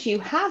challenge you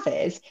have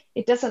is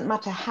it doesn't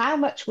matter how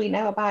much we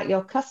know about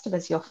your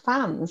customers, your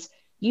fans,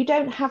 you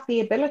don't have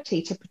the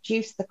ability to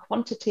produce the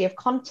quantity of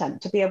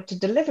content to be able to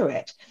deliver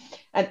it.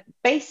 A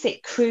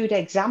basic crude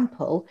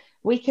example,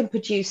 we can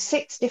produce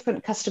 6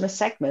 different customer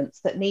segments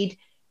that need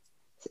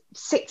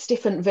 6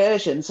 different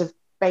versions of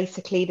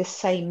basically the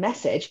same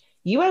message.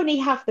 You only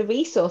have the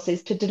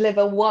resources to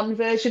deliver one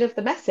version of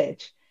the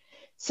message.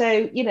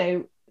 So,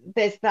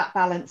 there's that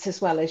balance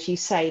as well, as you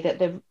say, that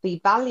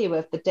the value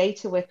of the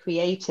data we're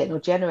creating or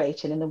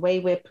generating and the way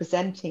we're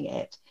presenting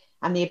it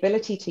and the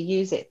ability to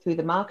use it through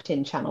the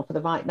marketing channel for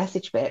the right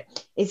message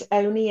bit is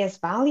only as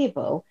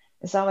valuable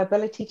as our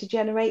ability to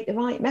generate the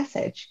right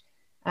message.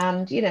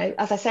 And, you know,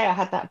 as I say, I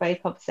had that very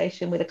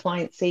conversation with a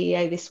client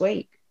CEO this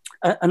week.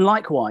 And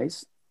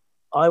likewise,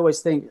 I always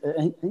think,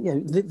 you know,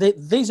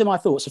 these are my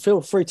thoughts, so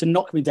feel free to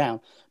knock me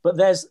down. But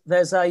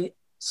there's a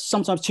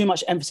sometimes too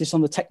much emphasis on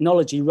the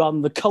technology rather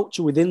than the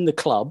culture within the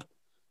club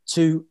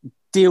to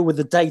deal with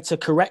the data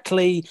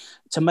correctly,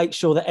 to make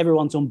sure that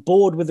everyone's on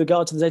board with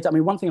regard to the data. I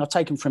mean, one thing I've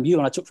taken from you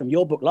and I took from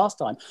your book last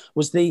time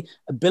was the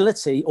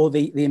ability or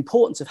the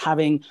importance of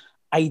having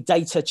a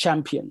data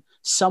champion,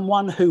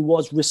 someone who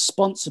was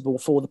responsible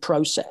for the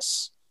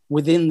process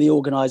within the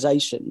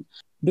organization.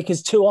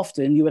 Because too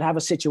often you would have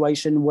a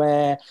situation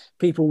where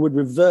people would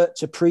revert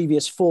to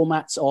previous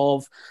formats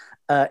of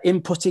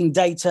inputting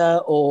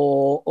data,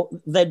 or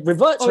they'd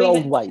revert to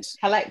old ways.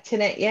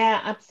 Collecting it, yeah,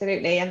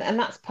 absolutely. And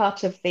that's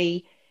part of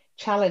the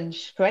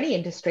challenge for any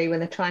industry when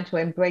they're trying to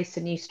embrace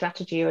a new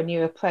strategy or a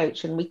new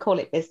approach. And we call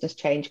it business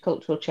change,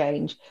 cultural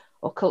change,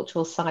 or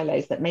cultural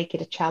silos that make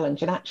it a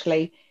challenge. And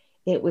actually,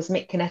 it was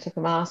Mick Canetta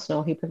from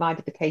Arsenal who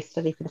provided the case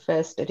study for the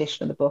first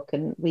edition of the book,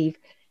 and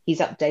he's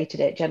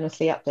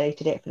generously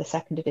updated it for the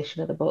second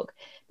edition of the book.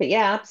 But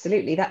yeah,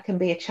 absolutely, that can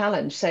be a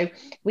challenge. So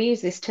we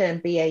use this term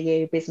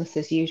BAU, business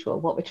as usual.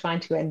 What we're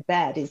trying to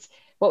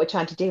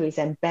do is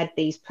embed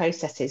these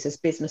processes as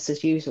business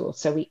as usual.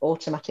 So we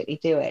automatically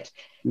do it.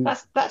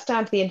 That's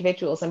down to the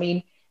individuals. I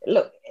mean,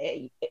 look,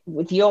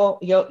 with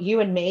you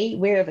and me,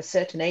 we're of a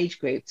certain age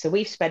group. So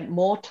we've spent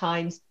more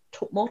time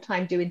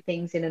doing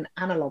things in an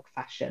analog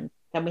fashion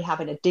than we have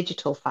in a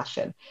digital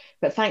fashion.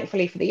 But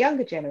thankfully for the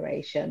younger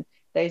generation,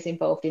 those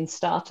involved in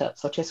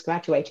startups or just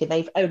graduated,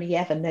 they've only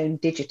ever known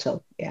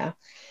digital. Yeah.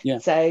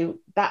 So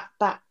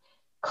that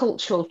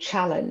cultural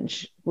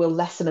challenge will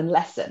lessen and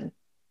lessen.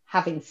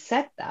 Having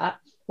said that,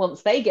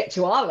 once they get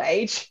to our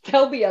age,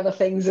 there'll be other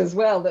things as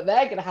well that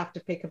they're going to have to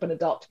pick up and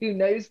adopt. Who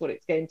knows what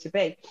it's going to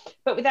be?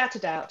 But without a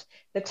doubt,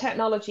 the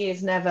technology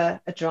is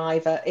never a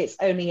driver. It's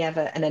only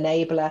ever an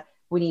enabler.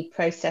 We need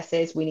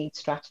processes, we need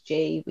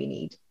strategy, we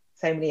need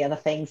so many other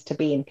things to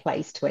be in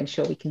place to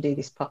ensure we can do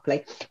this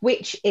properly,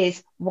 which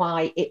is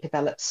why it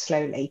develops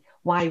slowly,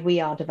 why we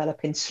are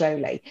developing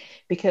slowly.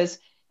 Because,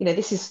 you know,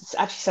 this is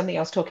actually something I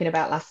was talking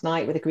about last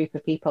night with a group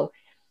of people.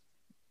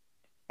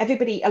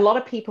 A lot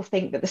of people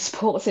think that the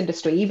sports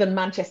industry, even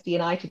Manchester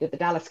United or the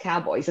Dallas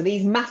Cowboys, are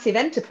these massive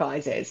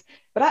enterprises.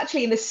 But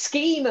actually, in the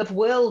scheme of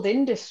world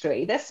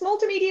industry, they're small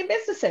to medium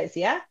businesses,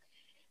 yeah?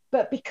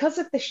 But because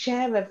of the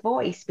share of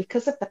voice,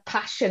 because of the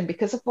passion,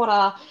 because of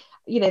what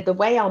the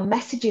way our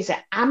messages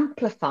are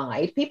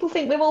amplified, people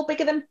think we're all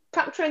bigger than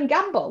Procter and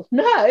Gamble.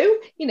 No,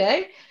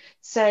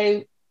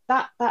 so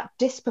that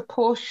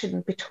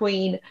disproportion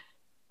between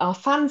our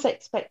fans'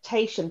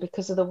 expectation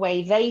because of the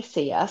way they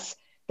see us,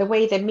 the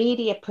way the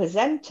media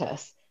present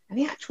us, and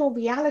the actual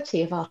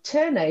reality of our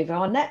turnover,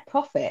 our net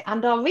profit,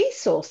 and our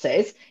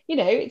resources,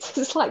 it's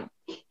just like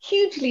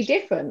hugely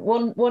different,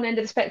 one end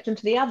of the spectrum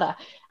to the other.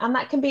 And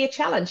that can be a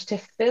challenge to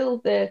fill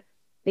the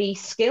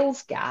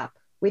skills gap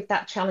with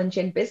that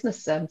challenging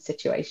business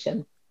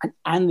situation.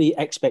 And the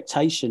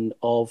expectation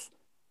of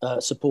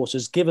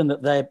supporters, given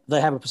that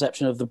they have a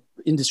perception of the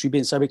industry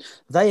being so big,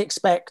 they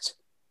expect,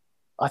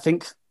 I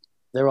think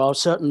there are a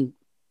certain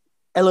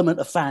element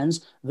of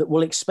fans that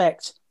will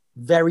expect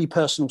very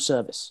personal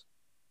service.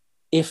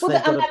 And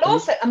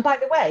by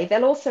the way,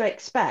 they'll also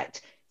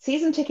expect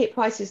season ticket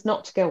prices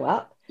not to go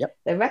up. Yep.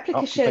 The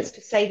replica shirts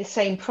to stay the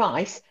same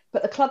price,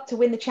 but the club to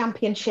win the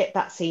championship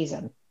that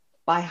season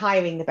by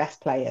hiring the best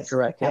players.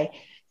 Correct. Okay. Yep.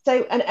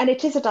 So, and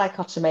it is a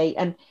dichotomy.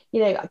 And,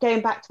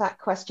 going back to that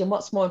question,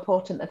 what's more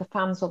important, are the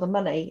fans or the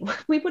money?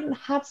 We wouldn't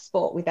have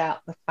sport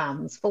without the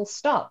fans, full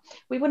stop.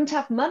 We wouldn't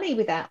have money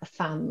without the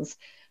fans.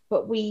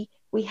 But we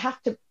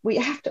have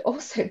to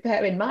also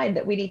bear in mind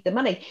that we need the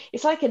money.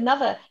 It's like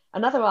another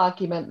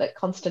argument that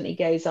constantly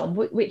goes on,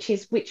 which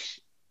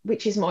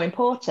is more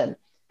important,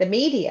 the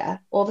media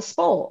or the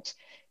sport?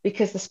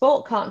 Because the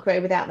sport can't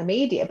grow without the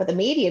media, but the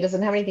media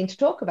doesn't have anything to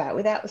talk about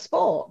without the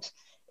sport.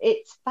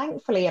 It's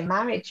thankfully a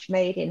marriage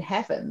made in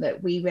heaven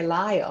that we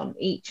rely on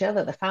each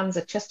other. The fans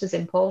are just as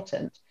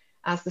important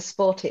as the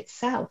sport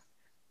itself.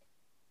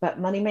 But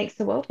money makes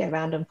the world go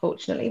round,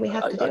 unfortunately. We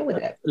have to deal with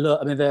it.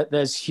 Look, I mean,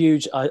 there's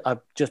huge,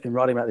 I've just been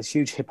writing about this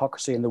huge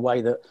hypocrisy in the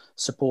way that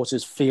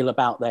supporters feel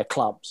about their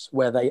clubs,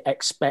 where they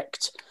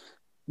expect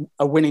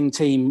a winning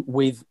team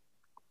with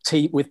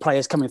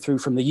players coming through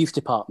from the youth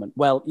department.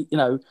 Well,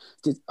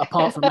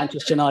 apart from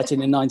Manchester United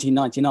in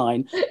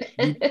 1999,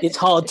 it's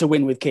hard to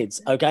win with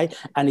kids, okay?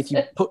 And if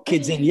you put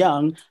kids in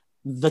young,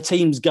 the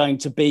team's going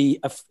to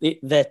be,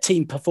 their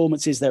team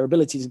performances, their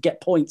ability to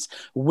get points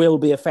will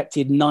be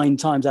affected 9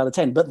 times out of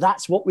 10. But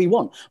that's what we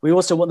want. We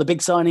also want the big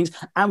signings,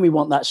 and we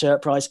want that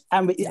shirt price.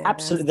 And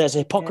absolutely, there's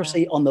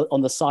hypocrisy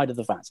on the side of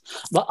the fans.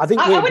 But I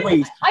think we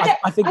agreed.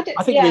 I think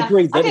we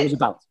agreed that it was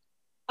about.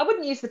 I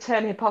wouldn't use the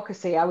term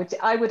hypocrisy. I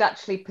would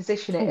actually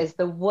position it as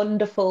the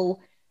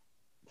wonderful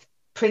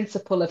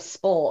principle of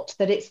sport,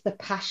 that it's the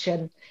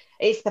passion.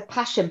 It's the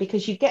passion,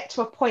 because you get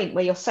to a point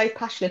where you're so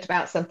passionate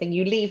about something,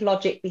 you leave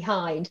logic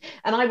behind.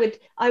 And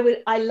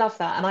I love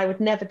that. And I would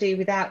never do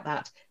without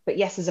that. But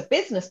yes, as a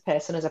business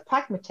person, as a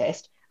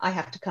pragmatist, I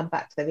have to come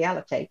back to the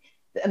reality.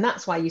 And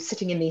that's why you're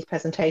sitting in these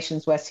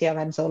presentations where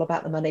CRM's all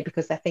about the money,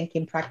 because they're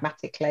thinking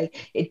pragmatically.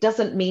 It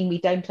doesn't mean we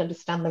don't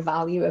understand the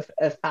value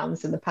of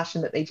fans and the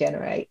passion that they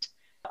generate.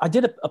 I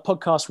did a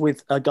podcast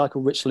with a guy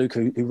called Rich Luke,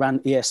 who ran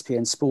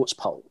ESPN Sports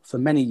Poll for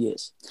many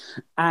years.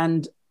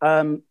 And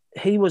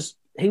he was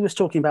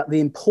talking about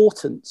the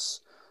importance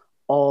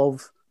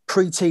of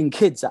preteen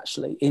kids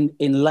actually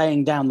in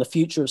laying down the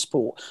future of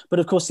sport. But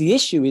of course, the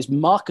issue is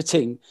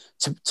marketing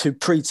to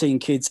preteen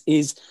kids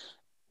is,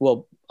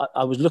 well,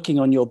 I was looking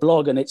on your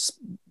blog, and is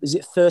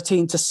it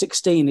 13 to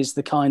 16 is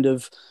the kind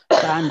of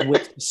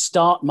bandwidth to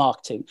start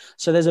marketing.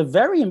 So there's a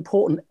very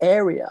important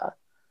area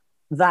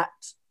that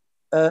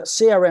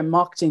CRM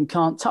marketing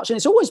can't touch. And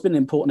it's always been an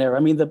important area. I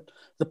mean, the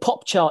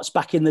pop charts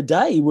back in the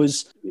day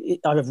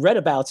I've read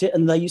about it,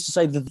 and they used to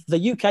say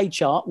the UK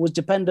chart was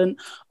dependent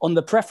on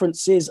the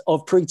preferences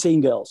of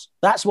preteen girls.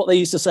 That's what they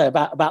used to say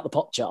about the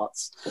pop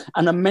charts.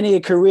 And many a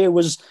career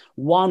was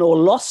won or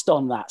lost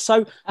on that.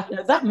 So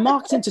that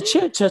marketing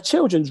to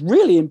children is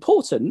really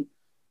important.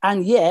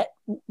 And yet,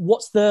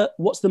 what's the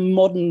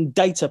modern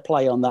data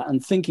play on that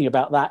and thinking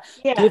about that,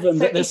 given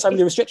that there's so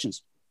many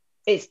restrictions?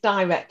 It's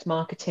direct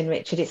marketing,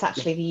 Richard. It's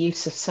actually the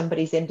use of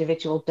somebody's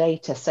individual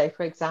data. So,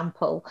 for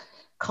example,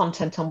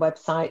 content on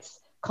websites,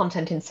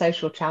 content in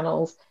social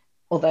channels,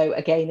 although,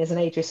 again, there's an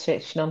age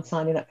restriction on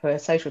signing up for a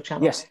social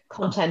channel. Yes.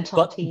 Content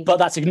on TV. But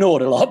that's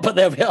ignored a lot, but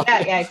there we are.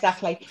 Yeah,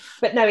 exactly.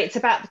 But no, it's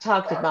about the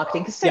targeted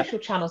marketing, because social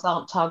channels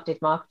aren't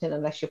targeted marketing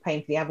unless you're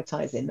paying for the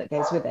advertising that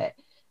goes with it.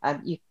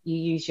 You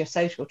use your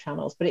social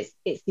channels, but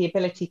it's the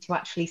ability to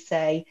actually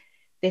say,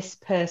 this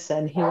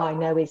person who I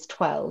know is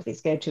 12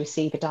 is going to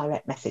receive a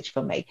direct message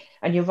from me.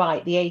 And you're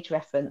right, the age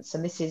reference,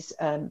 and this is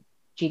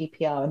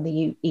GDPR and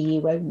the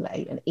EU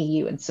only, and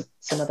EU and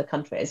some other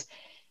countries,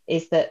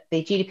 is that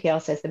the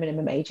GDPR says the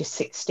minimum age is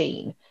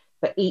 16,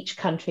 but each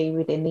country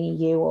within the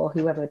EU or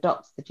whoever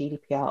adopts the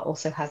GDPR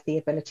also has the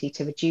ability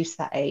to reduce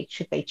that age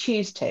should they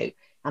choose to.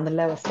 And the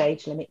lowest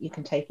age limit you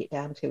can take it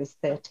down to is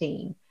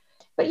 13.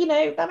 But,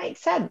 that makes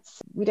sense.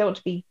 We don't want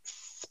to be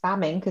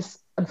spamming, because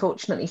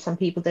unfortunately some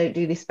people don't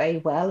do this very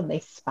well, and they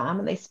spam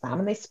and they spam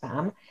and they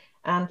spam,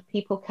 and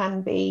people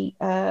can be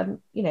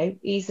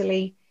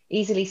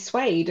easily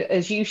swayed,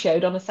 as you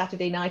showed on a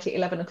Saturday night at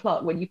 11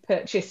 o'clock when you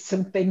purchased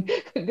something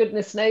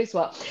goodness knows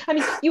what. I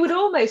mean, you would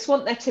almost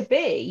want there to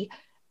be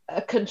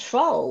a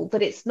control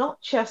that it's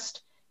not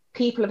just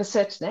people of a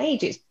certain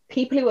age, it's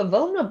people who are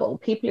vulnerable,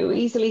 people who are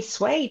easily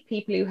swayed,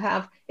 people who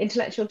have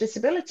intellectual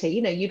disability.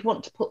 You'd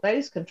want to put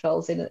those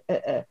controls in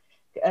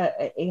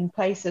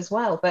place as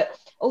well. But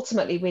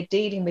ultimately, we're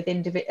dealing with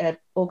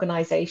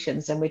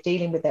organisations, and we're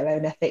dealing with their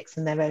own ethics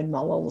and their own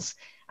morals,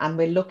 and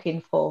we're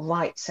looking for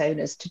rights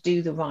owners to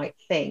do the right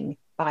thing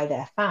by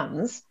their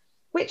fans,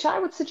 which I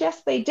would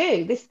suggest they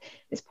do. This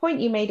point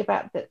you made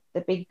about the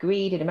big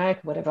greed in America,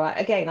 whatever,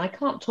 again, I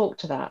can't talk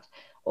to that.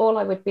 All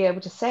I would be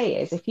able to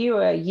say is, if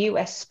you're a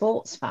US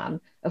sports fan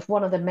of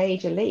one of the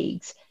major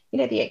leagues,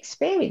 the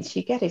experience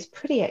you get is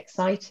pretty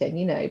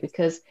exciting,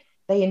 because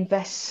they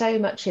invest so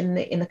much in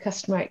the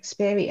customer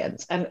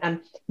experience,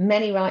 and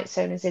many rights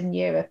owners in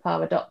Europe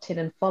are adopting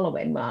and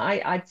following. Well,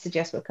 I'd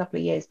suggest we're a couple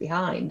of years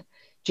behind,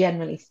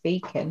 generally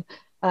speaking,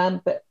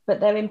 but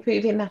they're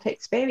improving that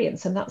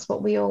experience, and that's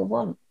what we all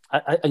want.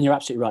 And you're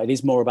absolutely right. It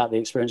is more about the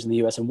experience in the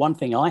US. And one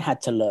thing I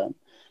had to learn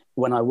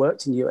when I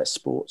worked in US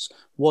sports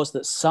was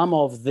that some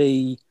of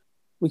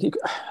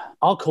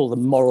I'll call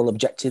them moral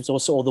objectives, or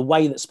sort of the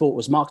way that sport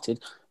was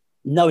marketed,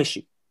 no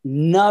issue.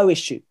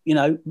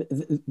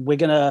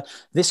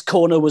 This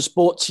corner was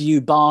brought to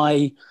you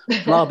by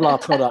blah, blah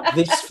product.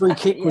 This free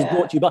kick was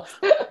brought to you by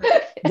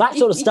that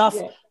sort of stuff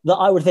that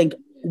I would think,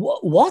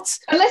 what?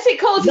 Unless it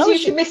causes you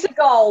to miss a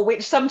goal,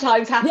 which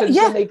sometimes happens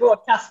when they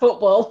broadcast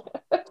football.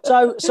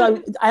 So,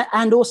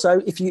 and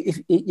also if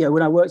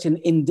when I worked in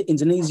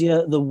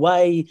Indonesia, the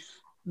way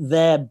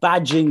their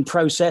badging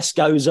process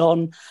goes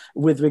on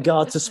with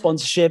regard to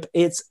sponsorship,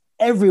 it's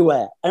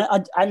everywhere,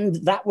 and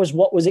that was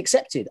what was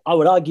accepted. I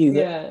would argue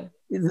that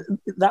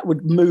that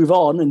would move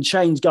on and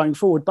change going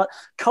forward, but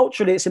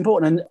culturally it's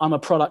important. And I'm a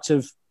product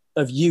of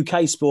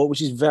UK sport,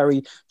 which is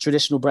very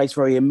traditional based,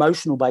 very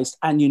emotional based,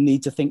 and you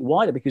need to think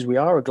wider because we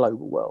are a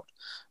global world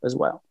as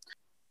well.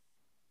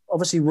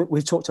 Obviously,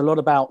 we've talked a lot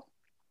about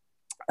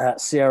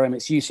CRM,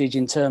 its usage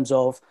in terms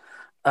of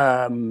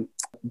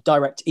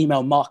direct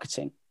email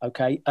marketing.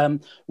 Okay,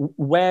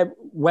 where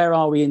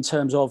are we in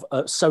terms of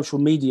social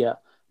media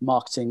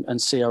marketing and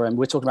CRM?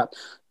 We're talking about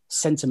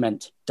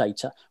sentiment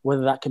data,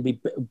 whether that can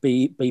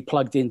be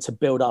plugged in to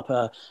build up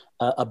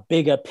a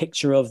bigger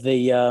picture of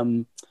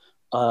the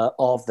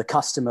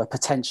customer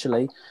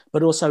potentially,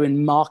 but also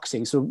in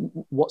marketing. So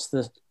what's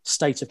the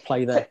state of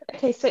play there?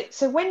 Okay,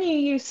 so when you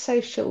use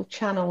social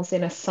channels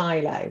in a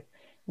silo,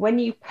 when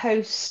you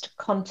post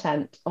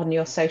content on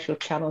your social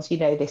channels, you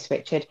know this,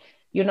 Richard,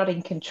 you're not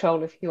in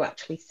control of who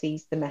actually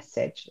sees the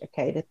message.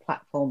 Okay, the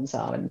platforms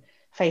are, and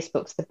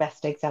Facebook's the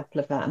best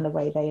example of that, and the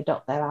way they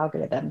adopt their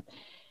algorithm.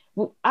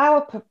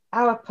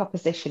 Our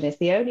proposition is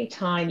the only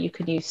time you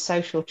can use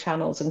social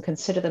channels and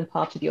consider them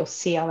part of your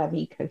CRM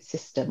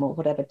ecosystem, or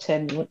whatever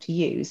term you want to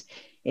use,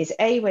 is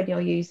A, when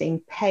you're using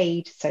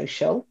paid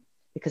social,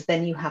 because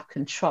then you have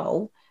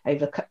control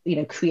over,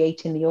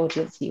 creating the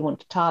audience that you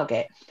want to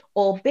target,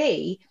 or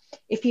B,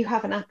 if you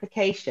have an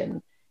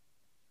application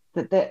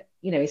that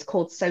is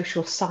called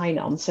social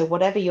sign-on. So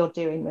whatever you're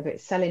doing, whether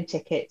it's selling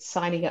tickets,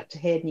 signing up to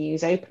hear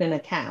news, open an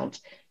account,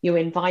 you're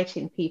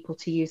inviting people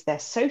to use their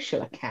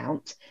social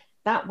account.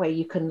 That way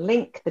you can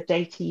link the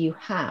data you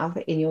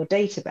have in your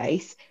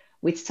database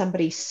with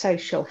somebody's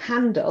social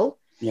handle,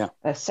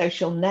 a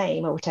social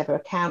name or whatever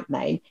account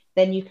name.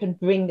 Then you can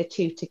bring the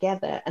two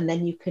together, and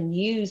then you can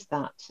use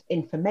that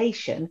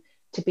information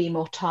to be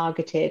more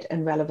targeted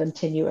and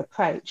relevant in your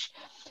approach.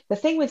 The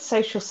thing with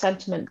social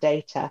sentiment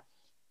data,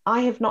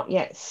 I have not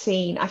yet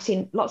seen, I've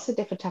seen lots of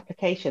different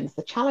applications.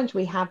 The challenge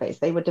we have is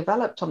they were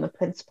developed on the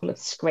principle of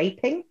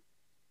scraping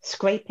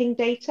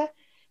data,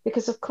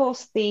 because of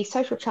course the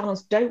social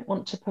channels don't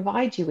want to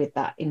provide you with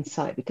that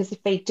insight, because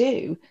if they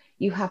do,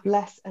 you have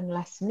less and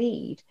less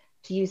need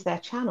to use their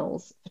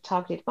channels for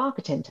targeted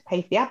marketing, to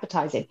pay for the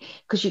advertising,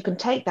 because you can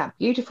take that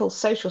beautiful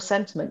social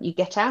sentiment you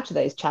get out of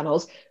those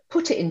channels,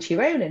 put it into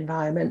your own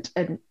environment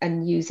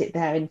and use it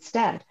there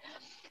instead.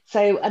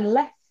 So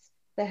unless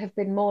there have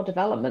been more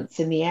developments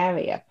in the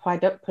area,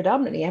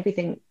 predominantly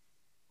everything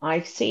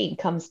I've seen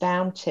comes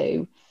down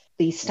to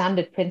these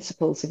standard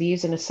principles of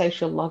using a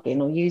social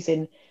login or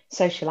using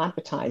social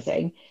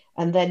advertising,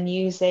 and then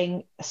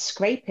using a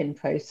scraping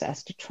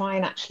process to try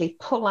and actually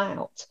pull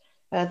out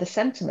the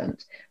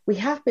sentiment. We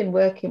have been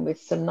working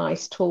with some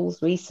nice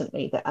tools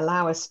recently that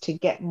allow us to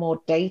get more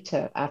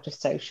data out of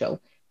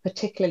social,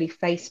 particularly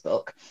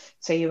Facebook.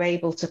 So you're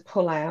able to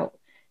pull out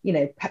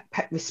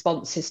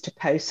responses to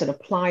posts and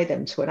apply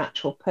them to an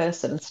actual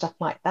person and stuff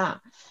like that.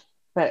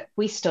 But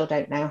we still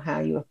don't know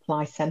how you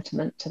apply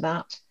sentiment to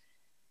that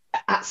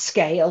at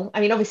scale. I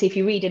mean, obviously, if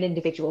you read an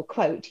individual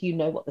quote, you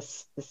know what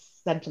the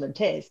sentiment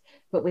is,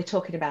 but we're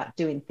talking about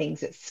doing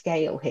things at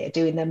scale here,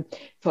 doing them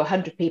for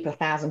 100 people,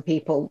 1,000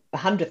 people,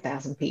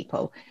 100,000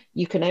 people.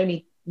 You can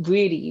only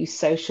really use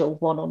social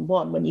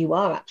one-on-one when you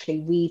are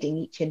actually reading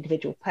each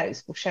individual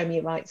post. Well, show me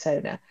a rights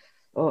owner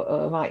or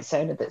a rights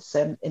owner that's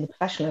in a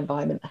professional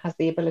environment that has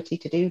the ability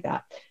to do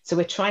that. So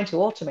we're trying to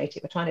automate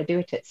it. We're trying to do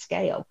it at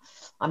scale.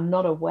 I'm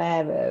not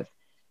aware of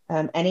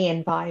any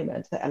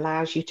environment that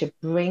allows you to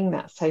bring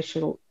that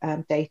social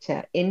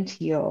data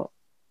into your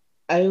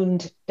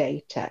owned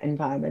data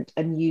environment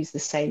and use the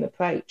same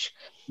approach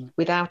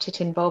without it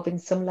involving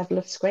some level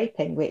of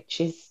scraping, which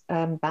is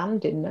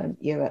banned in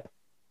Europe.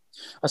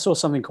 I saw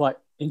something quite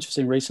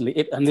interesting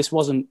recently, and this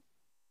wasn't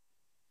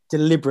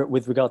deliberate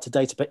with regard to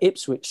data, but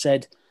Ipswich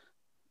said,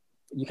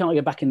 you can't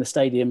get back in the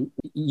stadium,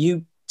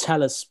 you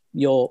tell us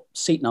your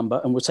seat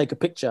number and we'll take a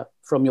picture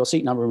from your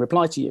seat number and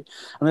reply to you.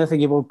 And they're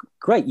thinking, well,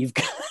 great, you've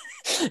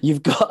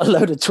got a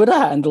load of Twitter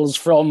handles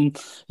from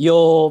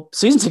your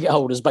season ticket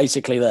holders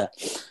basically there.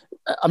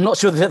 I'm not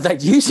sure that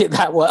they'd use it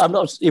that way.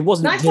 It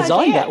wasn't nice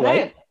designed idea, that way,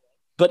 no.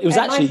 but it was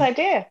actually nice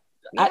idea.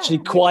 Actually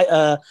quite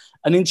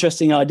an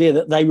interesting idea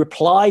that they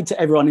replied to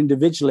everyone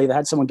individually. They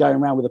had someone going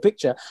around with a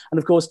picture, and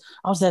of course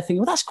I was there thinking,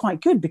 well, that's quite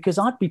good, because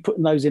I'd be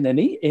putting those in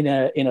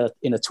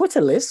a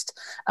Twitter list,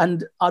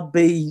 and I'd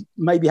be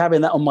maybe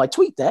having that on my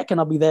tweet deck,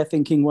 and I'd be there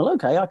thinking, well,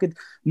 okay, I could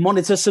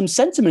monitor some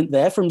sentiment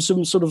there from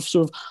some sort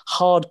of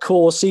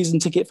hardcore season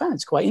ticket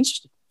fans. Quite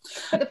interesting.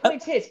 But the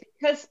point is,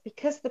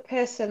 because the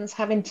person's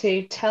having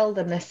to tell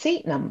them their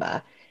seat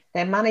number,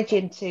 they're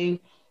managing to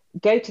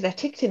go to their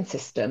ticketing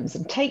systems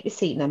and take the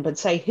seat number and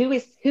say who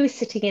is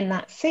sitting in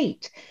that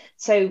seat.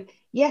 So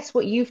yes,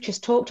 what you've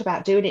just talked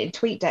about, doing it in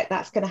TweetDeck,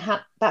 that's going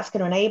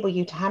to enable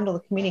you to handle the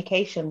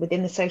communication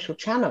within the social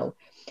channel.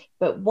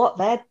 But what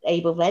they're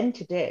able then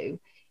to do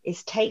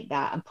is take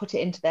that and put it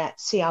into their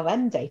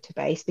CRM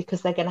database,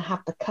 because they're going to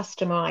have the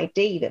customer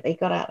ID that they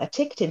got out their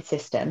ticketing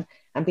system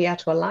and be able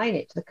to align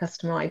it to the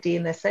customer ID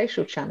in their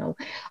social channel.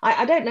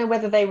 I don't know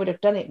whether they would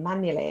have done it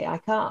manually. I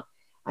can't.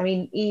 I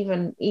mean,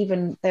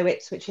 even though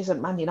Ipswich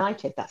isn't Man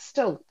United, that's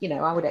still,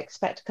 I would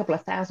expect a couple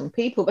of thousand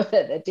people that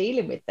they're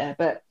dealing with there.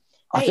 But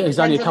I think it's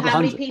only a couple of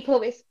hundred.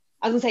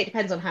 I was going to say it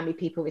depends on how many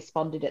people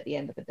responded at the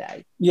end of the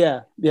day.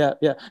 Yeah.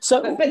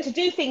 So, but to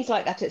do things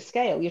like that at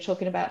scale, you're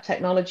talking about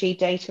technology,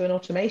 data, and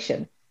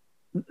automation.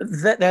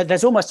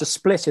 There's almost a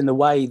split in the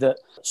way that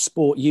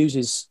sport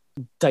uses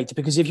data,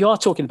 because if you are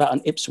talking about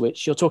an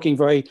Ipswich, you're talking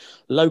very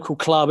local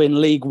club in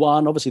League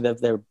One. Obviously,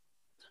 they're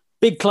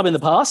big club in the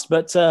past,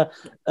 but a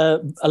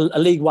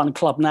League One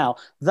club now.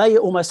 They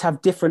almost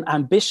have different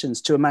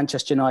ambitions to a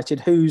Manchester United,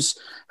 whose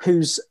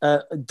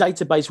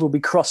database will be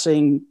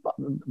crossing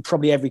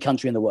probably every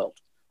country in the world,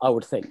 I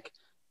would think.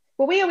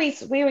 Well, we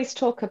always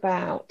talk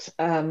about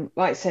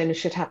rights owners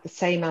should have the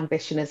same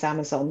ambition as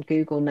Amazon,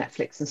 Google,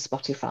 Netflix, and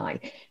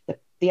Spotify.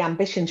 the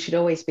ambition should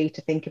always be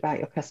to think about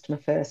your customer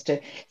first.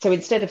 So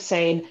instead of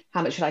saying,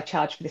 how much should I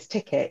charge for this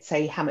ticket?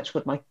 Say, how much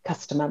would my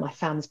customer, my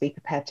fans be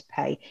prepared to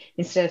pay?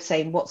 Instead of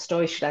saying, what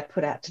story should I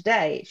put out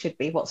today? It should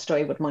be, what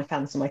story would my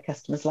fans and my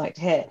customers like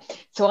to hear?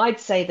 So I'd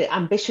say that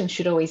ambition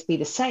should always be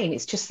the same.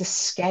 It's just the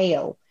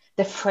scale,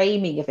 the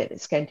framing of it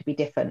that's going to be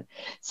different.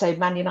 So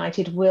Man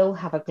United will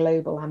have a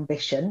global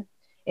ambition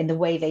in the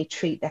way they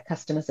treat their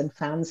customers and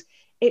fans.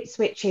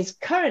 Ipswich is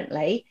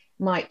currently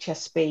might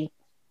just be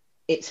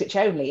Ipswich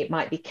only, it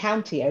might be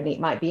county only, it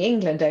might be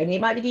England only,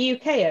 it might be the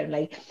UK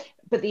only.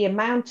 But the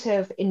amount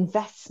of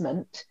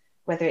investment,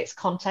 whether it's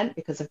content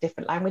because of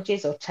different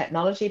languages or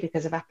technology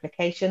because of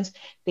applications,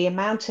 the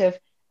amount of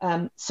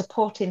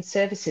supporting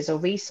services or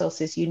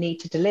resources you need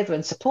to deliver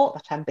and support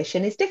that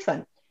ambition is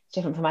different. It's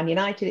different for Man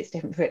United, it's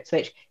different for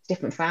Ipswich, it's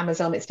different for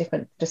Amazon, it's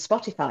different for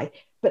Spotify.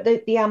 But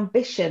the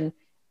ambition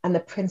and the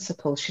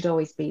principles should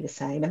always be the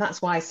same. And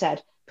that's why I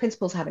said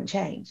principles haven't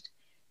changed.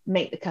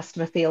 Make the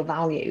customer feel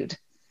valued.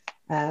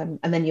 And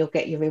then you'll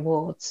get your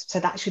rewards.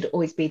 So that should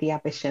always be the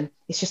ambition.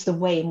 It's just the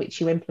way in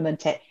which you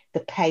implement it,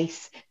 the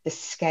pace, the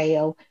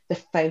scale, the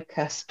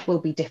focus will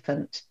be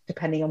different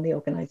depending on the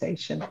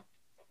organisation.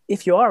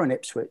 If you are in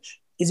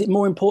Ipswich, is it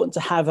more important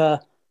to have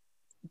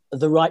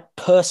the right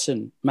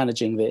person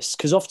managing this?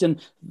 Because often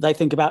they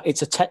think about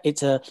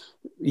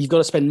you've got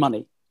to spend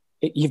money.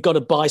 You've got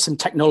to buy some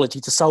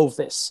technology to solve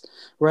this.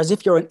 Whereas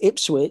if you're in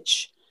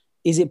Ipswich,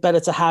 is it better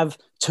to have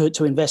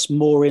to invest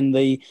more in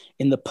the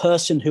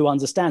person who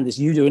understands this?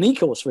 You do an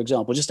e-course, for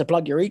example, just to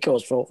plug your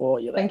e-course for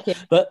you there. Thank you.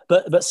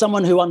 But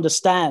someone who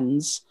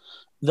understands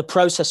the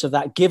process of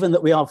that, given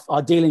that we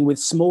are dealing with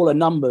smaller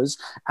numbers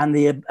and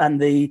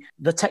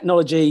the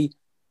technology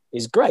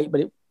is great,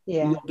 but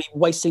you'll be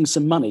wasting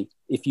some money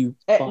if you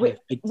buy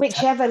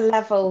whichever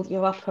level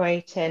you're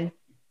operating,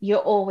 you're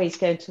always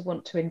going to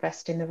want to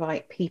invest in the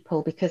right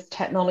people because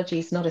technology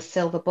is not a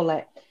silver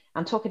bullet.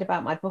 I'm talking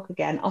about my book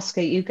again.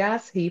 Oscar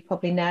Ugaz, who you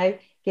probably know,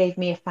 gave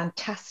me a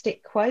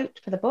fantastic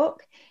quote for the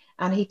book.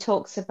 And he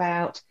talks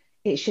about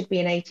it should be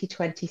an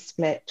 80-20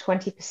 split,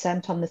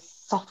 20% on the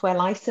software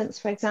license,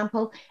 for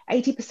example,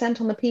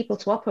 80% on the people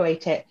to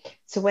operate it.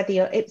 So whether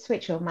you're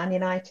Ipswich or Man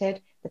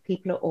United, the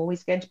people are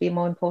always going to be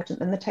more important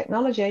than the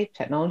technology.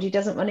 Technology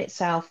doesn't run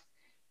itself.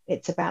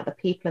 It's about the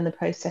people and the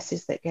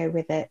processes that go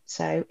with it.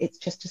 So it's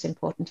just as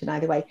important in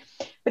either way.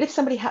 But if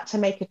somebody had to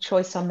make a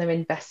choice on their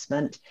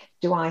investment,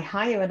 do I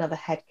hire another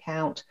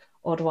headcount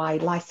or do I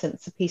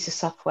license a piece of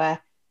software?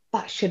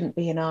 That shouldn't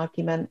be an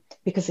argument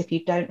because if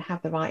you don't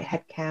have the right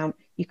headcount,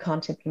 you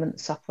can't implement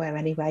the software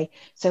anyway.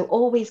 So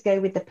always go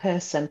with the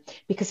person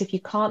because if you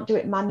can't do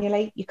it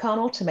manually, you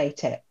can't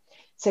automate it.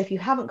 So if you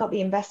haven't got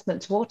the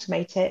investment to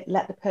automate it,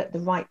 let the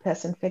right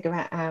person figure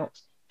out how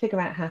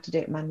to do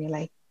it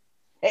manually.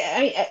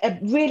 A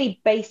really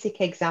basic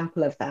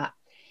example of that,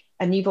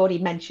 and you've already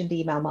mentioned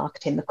email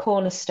marketing. The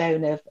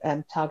cornerstone of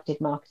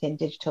targeted marketing,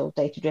 digital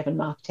data-driven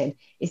marketing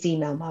is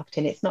email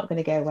marketing. It's not going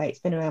to go away. It's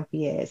been around for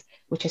years.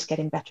 We're just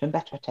getting better and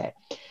better at it.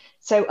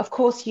 So, of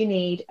course, you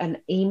need an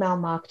email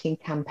marketing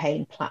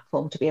campaign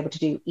platform to be able to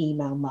do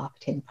email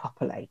marketing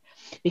properly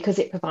because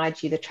it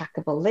provides you the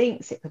trackable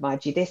links, it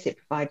provides you this, it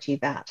provides you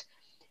that.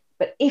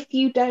 But if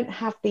you don't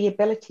have the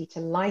ability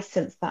to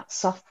license that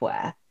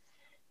software,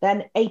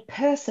 then a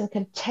person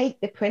can take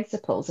the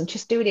principles and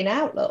just do it in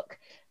Outlook,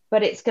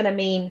 but it's going to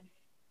mean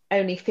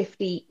only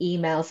 50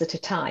 emails at a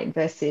time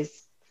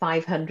versus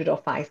 500 or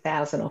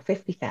 5,000 or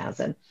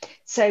 50,000.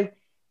 So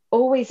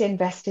always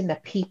invest in the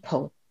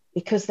people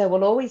because there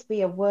will always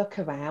be a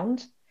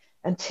workaround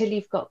until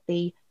you've got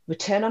the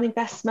return on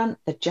investment,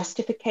 the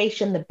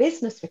justification, the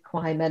business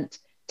requirement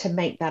to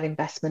make that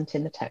investment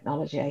in the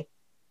technology.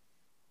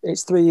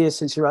 It's 3 years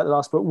since you wrote the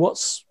last book.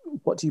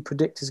 What do you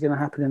predict is going to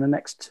happen in the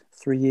next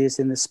 3 years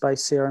in this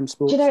space, CRM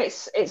sports? Do you know,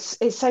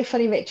 it's so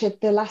funny, Richard.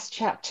 The last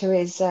chapter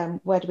is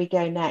where do we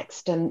go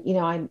next? And you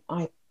know,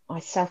 I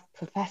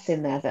self-profess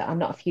in there that I'm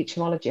not a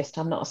futurologist.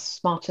 I'm not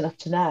smart enough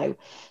to know.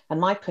 And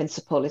my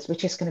principle is we're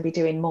just going to be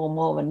doing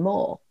more and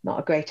more. Not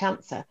a great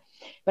answer.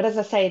 But as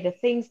I say, the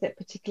things that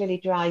particularly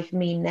drive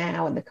me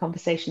now and the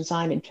conversations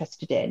I'm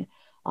interested in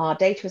are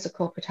data as a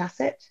corporate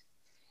asset.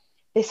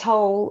 This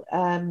whole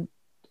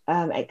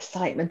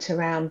excitement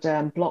around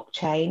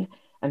blockchain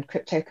and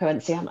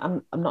cryptocurrency.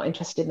 I'm not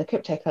interested in the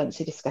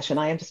cryptocurrency discussion.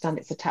 I understand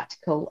it's a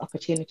tactical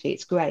opportunity.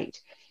 It's great.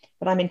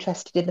 But I'm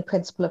interested in the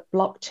principle of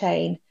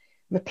blockchain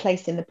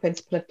replacing the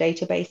principle of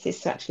databases.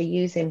 So actually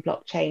using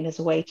blockchain as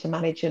a way to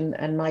manage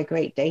and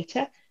migrate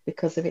data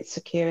because of its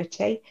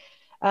security.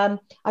 I've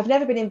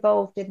never been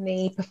involved in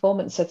the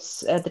performance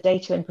of the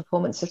data and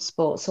performance of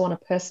sports. So on a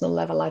personal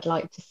level, I'd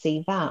like to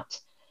see that.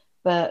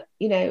 But,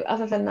 you know,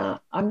 other than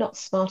that, I'm not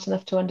smart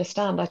enough to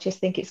understand. I just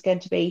think it's going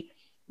to be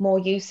more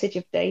usage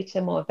of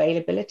data, more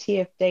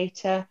availability of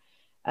data,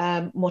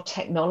 more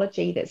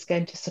technology that's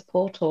going to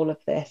support all of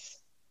this.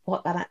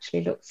 What that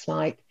actually looks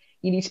like.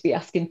 You need to be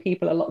asking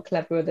people a lot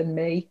cleverer than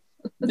me.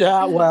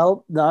 Yeah,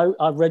 well, no,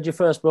 I've read your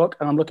first book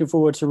and I'm looking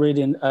forward to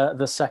reading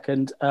the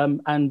second.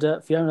 And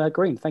Fiona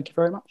Green, thank you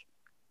very much.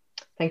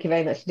 Thank you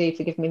very much indeed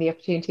for giving me the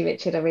opportunity,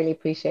 Richard. I really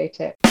appreciate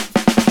it.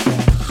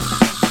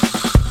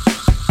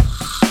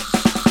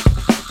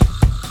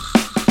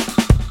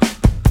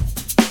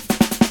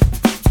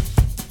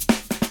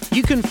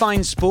 You can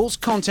find Sports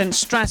Content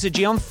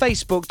Strategy on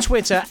Facebook,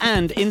 Twitter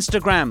and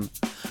Instagram.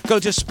 Go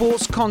to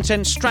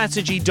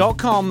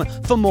sportscontentstrategy.com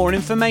for more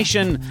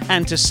information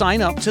and to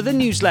sign up to the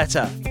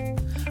newsletter.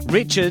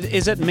 Richard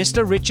is at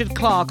Mr. Richard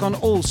Clark on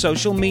all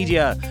social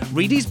media.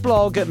 Read his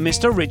blog at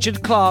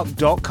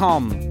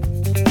mrrichardclark.com.